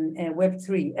and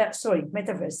Web3,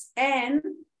 metaverse, and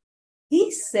he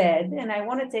said, and I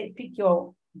want to pick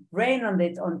your brain on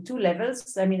it on 2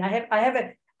 levels. I mean, I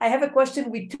have a question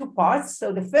with 2 parts.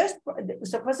 So first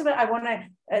of all, I want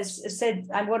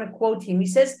to quote him. He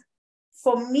says,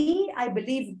 "For me, I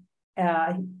believe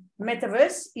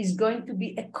metaverse is going to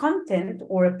be a content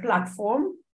or a platform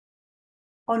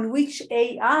on which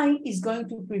AI is going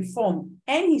to perform."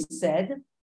 And he said,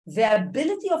 the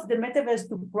ability of the metaverse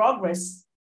to progress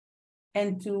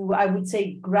and to, I would say,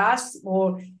 grasp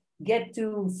or get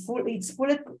to its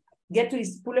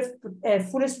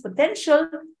fullest potential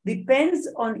depends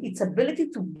on its ability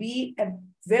to be a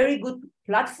very good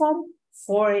platform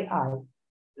for AI.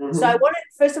 Mm-hmm. So I want to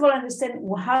first of all understand,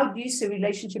 how do you see the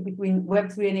relationship between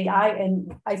Web3 and AI? And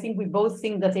I think we both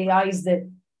think that AI is the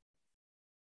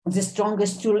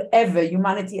strongest tool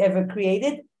humanity ever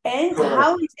created. And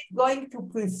how is it going to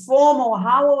perform, or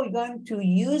how are we going to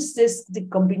use the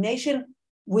combination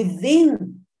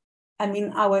within,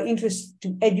 our interest to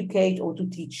educate or to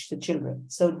teach the children?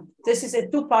 So this is a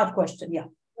 2-part question. Yeah.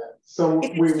 So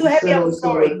if it's too heavy, I'm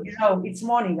sorry. It's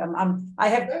morning. I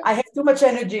have too much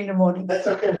energy in the morning. That's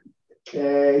okay.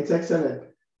 It's excellent.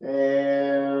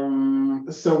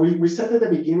 So we said at the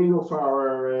beginning of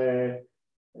our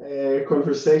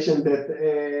conversation that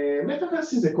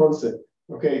metaverse is a concept.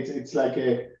 Okay, it's like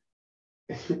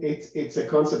it's a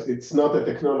concept. It's not a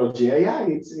technology. AI,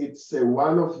 it's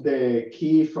one of the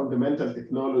key fundamental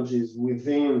technologies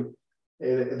within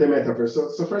the metaverse.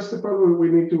 So first of all, we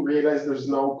need to realize there's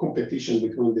no competition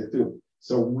between the two.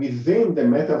 So within the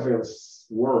metaverse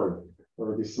world,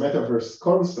 or this metaverse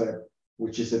concept,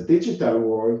 which is a digital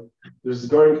world, there's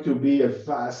going to be a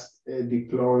vast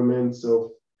deployment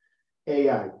of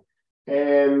AI.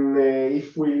 And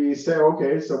if we say,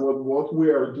 okay, so what we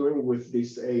are doing with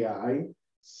this AI,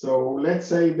 so let's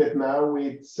say that now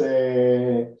it's,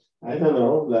 I don't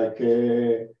know, like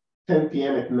 10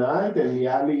 p.m. at night, and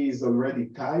Yali is already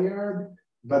tired,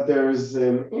 but there's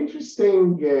an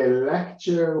interesting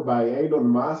lecture by Elon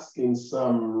Musk in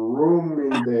some room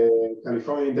in the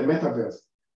California, in the metaverse,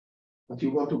 but you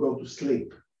want to go to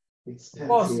sleep. It's 10 Of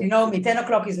course, you know me, 10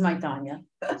 o'clock is my time, yeah?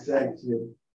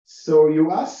 Exactly. So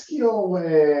you ask Yali,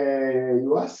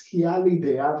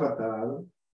 the avatar,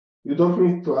 you don't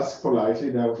need to ask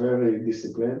politely, they are very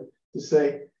disciplined, to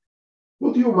say,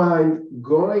 would you mind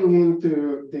going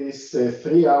into this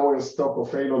 3 hours talk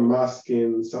of Elon Musk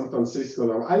in San Francisco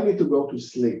now? I need to go to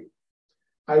sleep.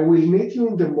 I will meet you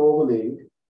in the morning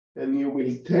and you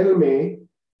will tell me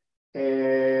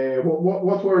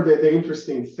what were the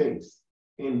interesting things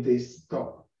in this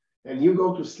talk. And you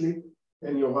go to sleep,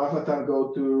 and your avatar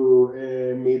go to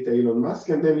meet Elon Musk,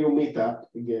 and then you meet up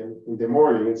again in the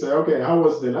morning and say, okay, how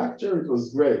was the lecture? It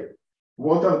was great.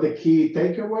 What are the key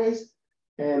takeaways?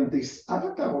 And this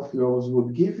avatar of yours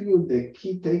would give you the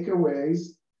key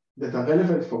takeaways that are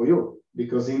relevant for you,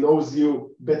 because he knows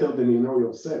you better than you know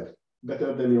yourself,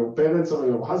 better than your parents or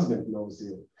your husband knows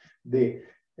you.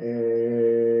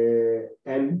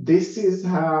 And this is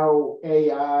how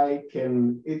AI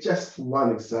can, it's just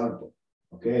one example,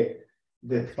 okay?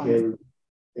 That can,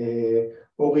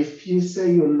 or if you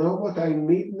say, you know what I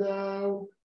need now,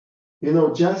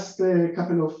 just a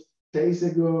couple of days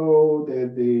ago,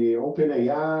 the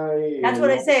OpenAI. That's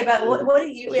what I say about what do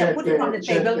you put it on the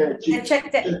table and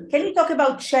check that. Can you talk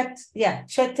about chat? Yeah,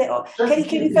 chat.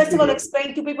 Can you first of all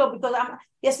explain to people, because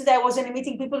yesterday I was in a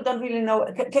meeting, people don't really know.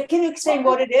 Can you explain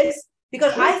what it is?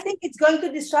 Because I think it's going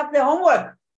to disrupt the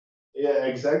homework. Yeah,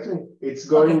 exactly. It's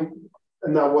going. Okay.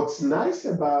 Now, what's nice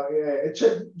about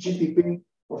ChatGPT,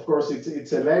 of course,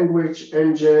 it's a language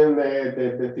engine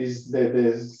that is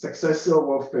the successor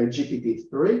of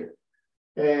GPT-3,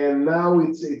 and now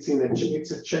it's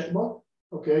a chatbot.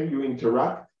 Okay, you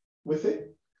interact with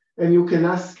it, and you can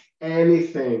ask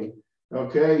anything.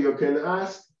 Okay, you can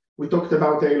ask. We talked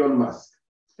about Elon Musk,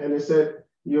 and he said,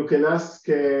 you can ask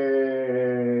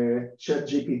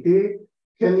ChatGPT,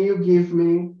 can you give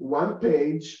me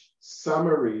one-page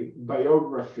summary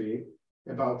biography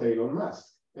about Elon Musk?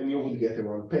 And you would get a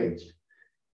one page.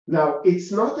 Now,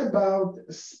 it's not about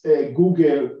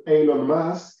Google Elon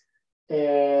Musk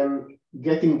and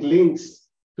getting links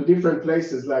to different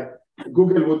places. Like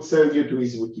Google would send you to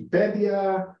his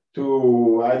Wikipedia,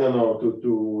 to, I don't know,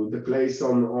 to the place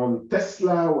on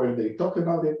Tesla where they talk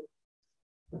about it.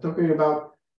 I'm talking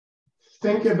about,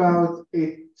 think about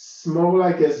it's more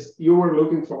like as you were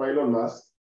looking for Elon Musk,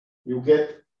 you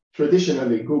get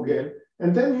traditionally Google,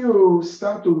 and then you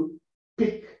start to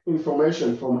pick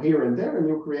information from here and there, and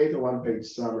you create a one-page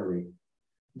summary.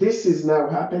 This is now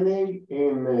happening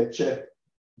in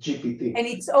ChatGPT. And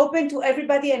it's open to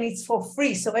everybody, and it's for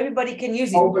free, so everybody can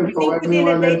use it. Open for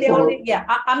everyone.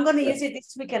 I'm going to use it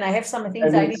this week, and I have some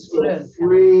things I need to learn.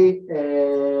 Free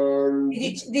and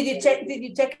did you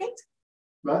check it?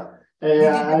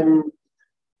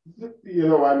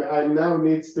 I'm now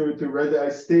needs to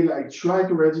register. I try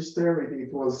to register it.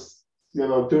 It was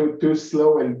too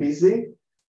slow and busy.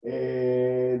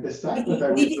 The site, but I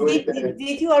will do it.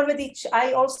 Did you already?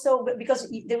 I also, because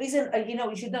there is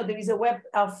you should know there is a web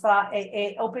of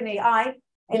OpenAI,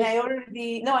 and I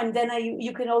already know. And then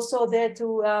you can also there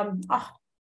to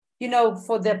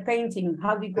for the painting.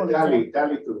 How do you call it?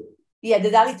 DALL-E 2. Yeah,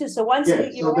 the DALL-E 2. So once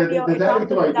you have your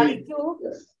account on DALL-E 2,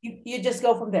 yes. you just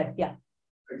go from there. Yeah.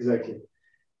 Exactly.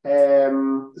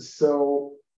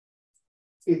 So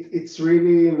it's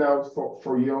really now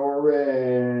for your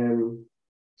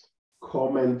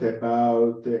comment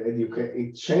about education.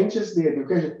 It changes the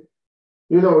education.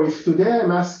 If today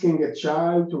I'm asking a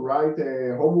child to write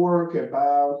a homework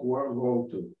about World War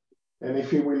II, and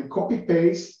if he will copy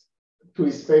paste to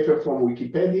his paper from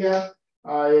Wikipedia,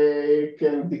 I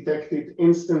can detect it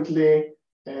instantly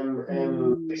and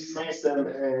dismiss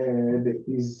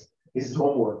his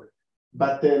homework.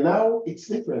 But now it's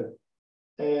different.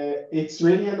 It's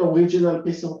really an original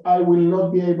piece of. I will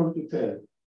not be able to tell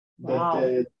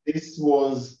that this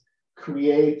was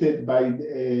created by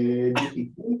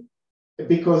GPT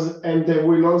and there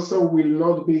will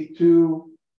not be two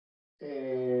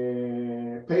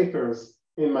papers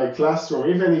in my classroom.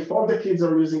 Even if all the kids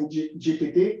are using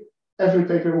GPT, every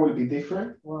paper will be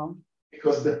different. Wow.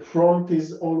 Because the prompt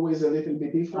is always a little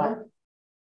bit different.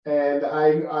 And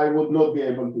I would not be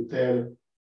able to tell.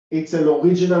 It's an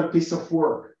original piece of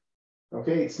work.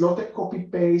 Okay, it's not a copy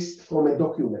paste from a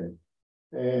document.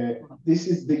 This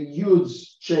is the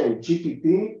huge change.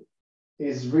 GPT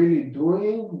is really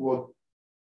doing what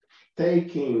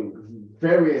taking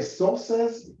various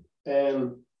sources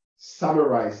and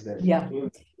summarize them. Yeah.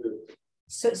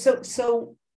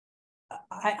 So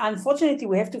unfortunately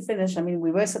we have to finish. I mean,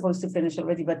 we were supposed to finish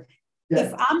already, but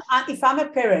if I'm a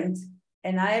parent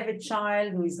and I have a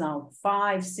child who is now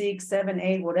 5, 6, 7,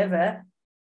 8, whatever,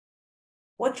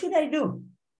 what should I do?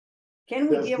 Can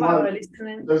we give our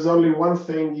listeners? There's only one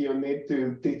thing you need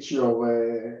to teach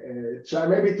your child,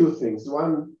 maybe two things.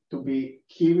 One, to be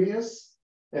curious,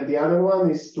 and the other one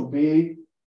is to be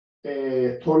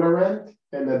tolerant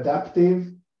and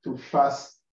adaptive to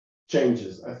fast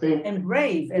changes. I think and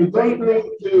brave. You don't need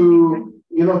to,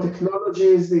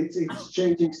 technologies, it's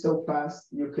changing so fast.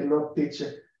 You cannot teach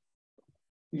it.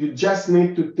 You just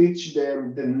need to teach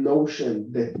them the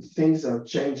notion that things are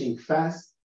changing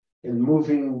fast and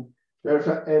moving very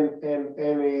fast, and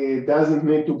it doesn't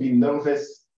need to be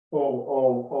nervous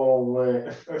or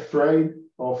afraid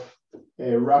of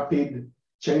rapid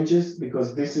changes,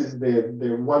 because this is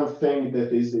the one thing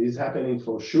that is happening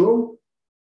for sure.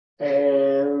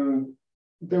 And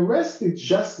the rest is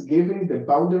just giving the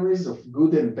boundaries of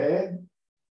good and bad.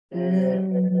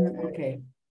 Okay.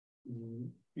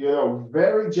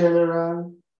 Very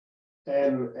general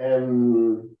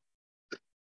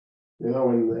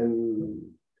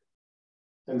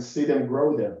and see them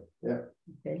grow there. Yeah.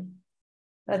 Okay.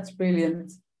 That's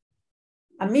brilliant.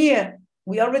 Amir,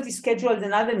 we already scheduled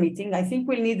another meeting. I think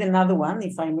we'll need another one,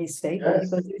 if I may say. Yes.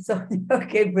 Because it's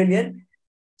okay, brilliant.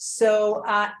 So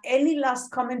any last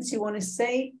comments you want to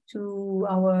say to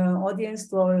our audience,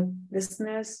 to our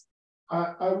listeners?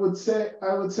 I would say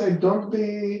don't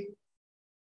be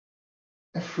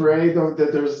afraid of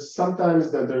that. There's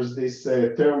sometimes there's this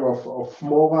term of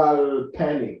moral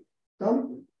panic.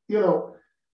 Don't,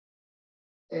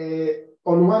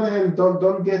 on one hand,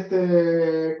 don't get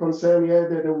concerned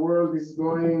that the world is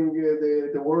going,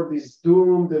 the world is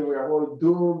doomed, and we are all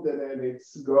doomed, and then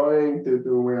it's going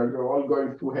we are all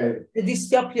going to hell. The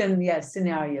dystopian,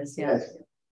 scenarios, yes.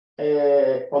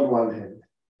 On one hand,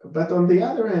 but on the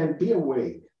other hand, be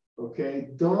awake. Okay,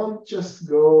 don't just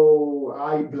go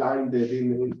eye blinded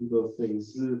into those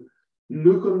things.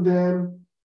 Look on them,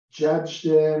 judge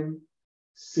them,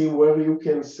 see where you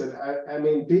can set. I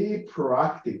mean, be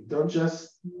proactive. Don't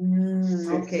just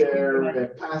sit Okay.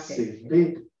 there passive.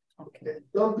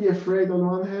 Don't be afraid on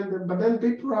one hand, but then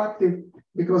be proactive,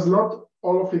 because not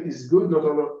all of it is good. Not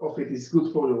all of it is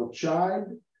good for your child.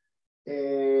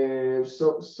 So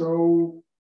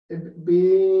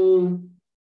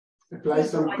apply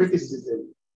some criticism.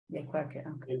 Yeah, okay.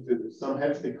 Into some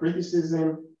healthy criticism,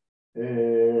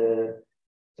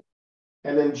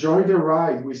 and enjoy the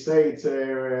ride. We say it's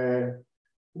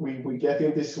we get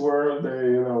in this world,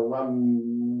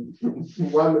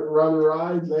 one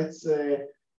ride. Let's say,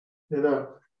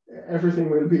 everything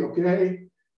will be okay.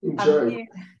 Enjoy.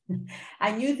 I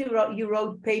knew you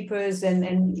wrote papers and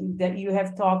that you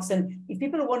have talks, and if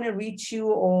people want to reach you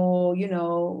or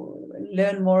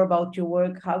learn more about your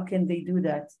work, how can they do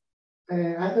that?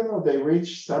 I don't know. They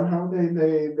reach somehow.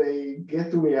 They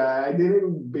get to me. I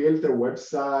didn't build a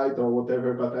website or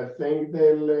whatever, but I think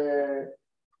they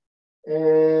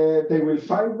will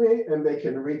find me and they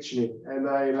can reach me. And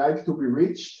I like to be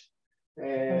reached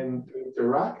and to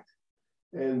interact.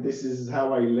 And this is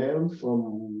how I learn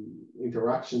from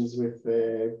interactions with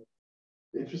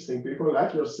interesting people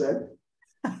like yourself.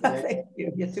 Thank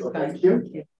you. You're too kind. Thank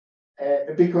you.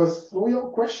 Because through your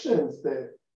questions,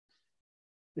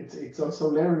 it's also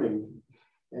learning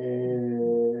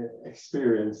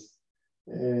experience.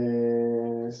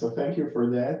 So thank you for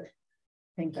that.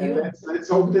 Thank you. And let's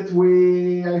hope that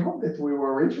I hope that we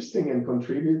were interesting and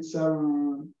contribute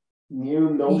some new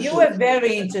notions. You were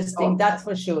very interesting, that's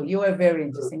for sure. You were very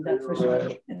interesting, that's for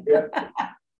sure. Yeah.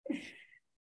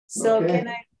 So okay.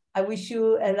 I wish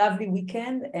you a lovely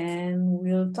weekend and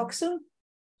we'll talk soon.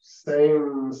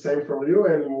 Same from you,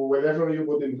 and whenever you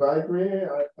would invite me,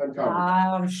 I'm coming.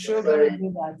 I'm sure going to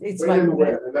do that. It's my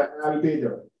pleasure. I'll be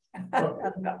there.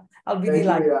 I'll be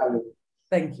delighted.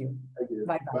 Thank you. Thank you.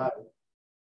 Bye-bye. Bye.